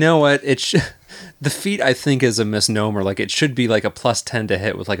bad. You know what? The feat I think is a misnomer. Like it should be like a +10 to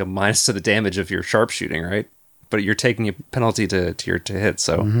hit with like a minus to the damage of your sharpshooting, right? But you're taking a penalty to hit.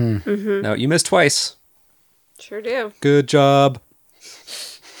 So no, you missed twice. Sure do. Good job.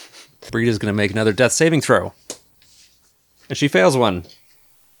 Britta's gonna make another death saving throw, and she fails one.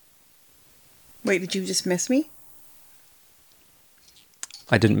 Wait, did you just miss me?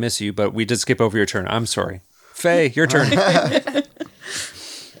 I didn't miss you, but we did skip over your turn. I'm sorry. Faye, your turn.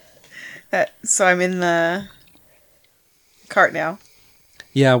 So I'm in the cart now.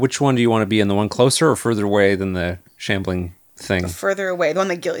 Yeah, which one do you want to be in? The one closer or further away than the shambling thing? Further away, the one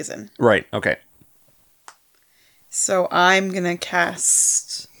that Gilly's in. Right, okay. So I'm gonna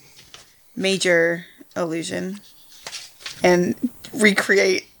cast Major Illusion and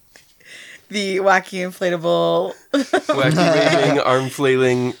recreate the wacky inflatable. Wacky waving, arm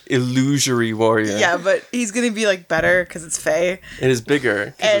flailing, illusory warrior. Yeah, but he's gonna be like better because it's Fae It is bigger.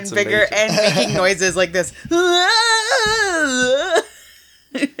 'cause and it's a bigger major. and making noises like this.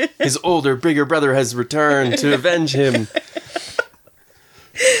 His older, bigger brother has returned to avenge him.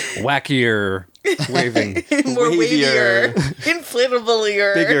 Wackier waving. More Wavier. wavier,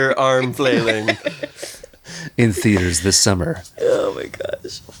 inflatable-ier. Bigger arm flailing. In theaters this summer. Oh my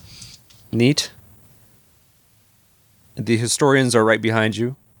gosh. Neat. The historians are right behind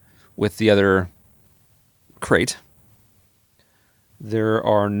you with the other crate. There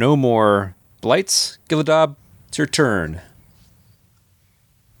are no more blights. Gilladab, it's your turn.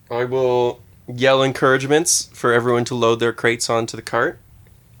 I will yell encouragements for everyone to load their crates onto the cart,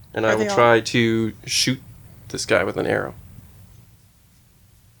 and I Are they will all- try to shoot this guy with an arrow.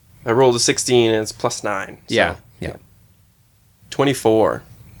 I rolled a 16 and it's +9. So Yeah. 24.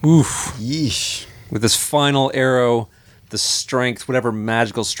 Oof. Yeesh. With this final arrow, the strength, whatever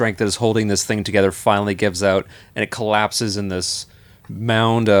magical strength that is holding this thing together, finally gives out, and it collapses in this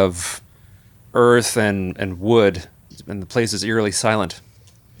mound of earth and wood, and the place is eerily silent.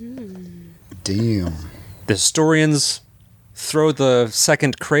 Damn. The historians throw the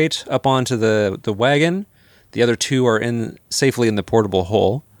second crate up onto the wagon. The other two are safely in the portable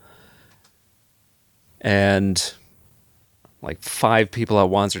hole. And like 5 people at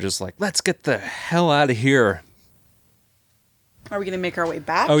once are just like, let's get the hell out of here. Are we gonna make our way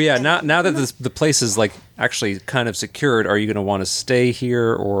back? Oh yeah, now that the place is like actually kind of secured, are you going to want to stay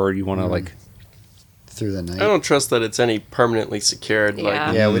here or you want to like... Through the night. I don't trust that it's any permanently secured. Yeah.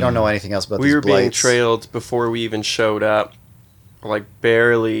 Like, Yeah, we don't know anything else about we these were being blights. trailed before we even showed up. Like,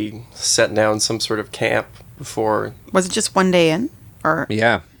 barely set down some sort of camp before. Was it just one day in, or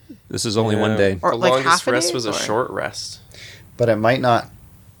Yeah, this is only one day. Or the like longest half a rest day, was a or- short rest. But it might not.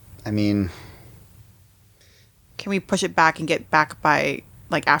 I mean, can we push it back and get back by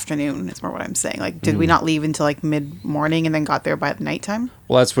like afternoon? Is more what I'm saying. Like, did we not leave until like mid morning and then got there by nighttime?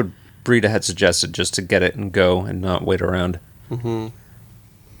 Well, that's what Brita had suggested, just to get it and go and not wait around. I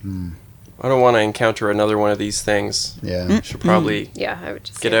don't want to encounter another one of these things. yeah. Should probably Yeah, I would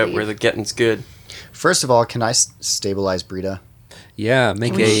just get say out leave. where the getting's good. First of all, can I stabilize Brita? Yeah,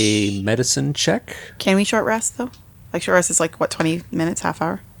 make Can we a medicine check. Can we short rest though? Like short rest is like what, 20 minutes, half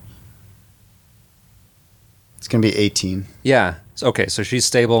hour? It's gonna be 18. Yeah. Okay, so she's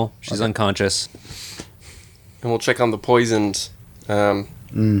stable. She's unconscious. And we'll check on the poisoned.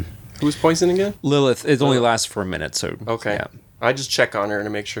 Who's poisoned again? Lilith, it only lasts for a minute, so... Okay. Yeah, I just check on her to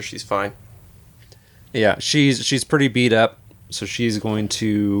make sure she's fine. yeah she's pretty beat up, so she's going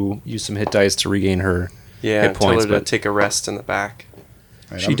to use some hit dice to regain her Yeah, hit tell points. her to But take a rest in the back.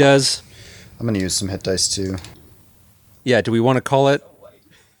 Right, she does. I'm gonna use some hit dice too. Yeah, do we want to call it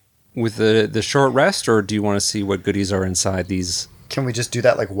with the short rest, or do you want to see what goodies are inside these? Can we just do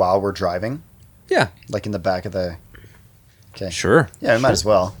that like while we're driving, Yeah, like in the back of the? Okay. sure. Yeah, we might as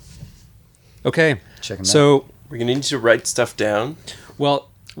well. Okay, Check 'em so, We're going to need to write stuff down. well,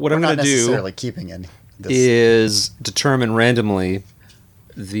 what We're I'm not going to do necessarily keeping any. This. is determine randomly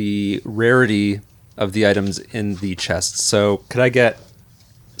the rarity of the items in the chest. So, could I get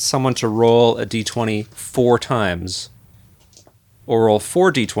someone to roll a d20 4 times, or roll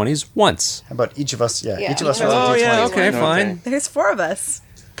 4 d20s once? How about each of us? Yeah, Yeah. each of us Oh, rolls a d20. yeah, okay, Okay. fine. There's 4 of us.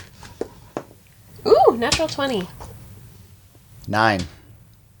 Ooh, natural 20. 9.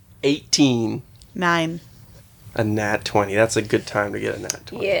 18. 9. A nat 20. That's a good time to get a nat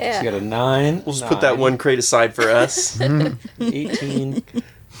 20. Yeah. So you got a 9. We'll just put that one crate aside for us. 18,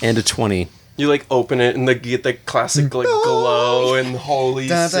 and a 20. You like open it and you get the classic like glow and holy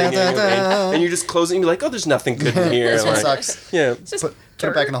Da, da, singing, da, da. and you just close it and you're like, oh, there's nothing good in here. This one Like, sucks. yeah, Put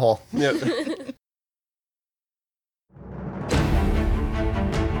it back in the hole. yeah.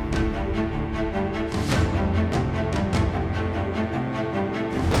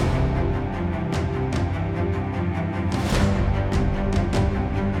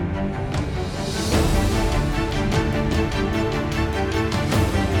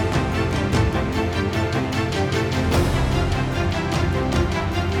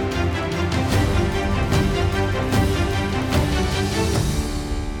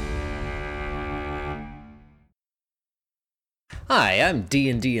 Hi, I'm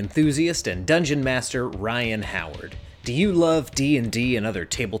D&D enthusiast and dungeon master Ryan Howard. Do you love D&D and other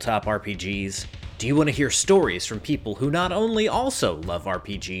tabletop RPGs? Do you want to hear stories from people who not only also love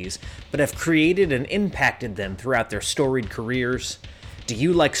RPGs, but have created and impacted them throughout their storied careers? Do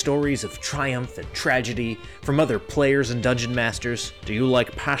you like stories of triumph and tragedy from other players and dungeon masters? Do you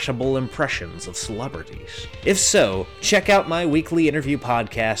like passionable impressions of celebrities? If so, check out my weekly interview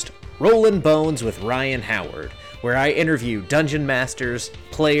podcast, Rollin' Bones with Ryan Howard, where I interview dungeon masters,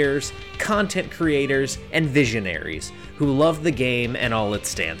 players, content creators, and visionaries who love the game and all it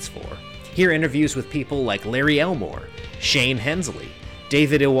stands for. Hear interviews with people like Larry Elmore, Shane Hensley,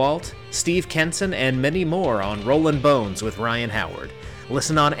 David Ewalt, Steve Kenson, and many more on Rollin' Bones with Ryan Howard.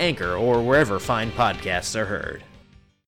 Listen on Anchor or wherever fine podcasts are heard.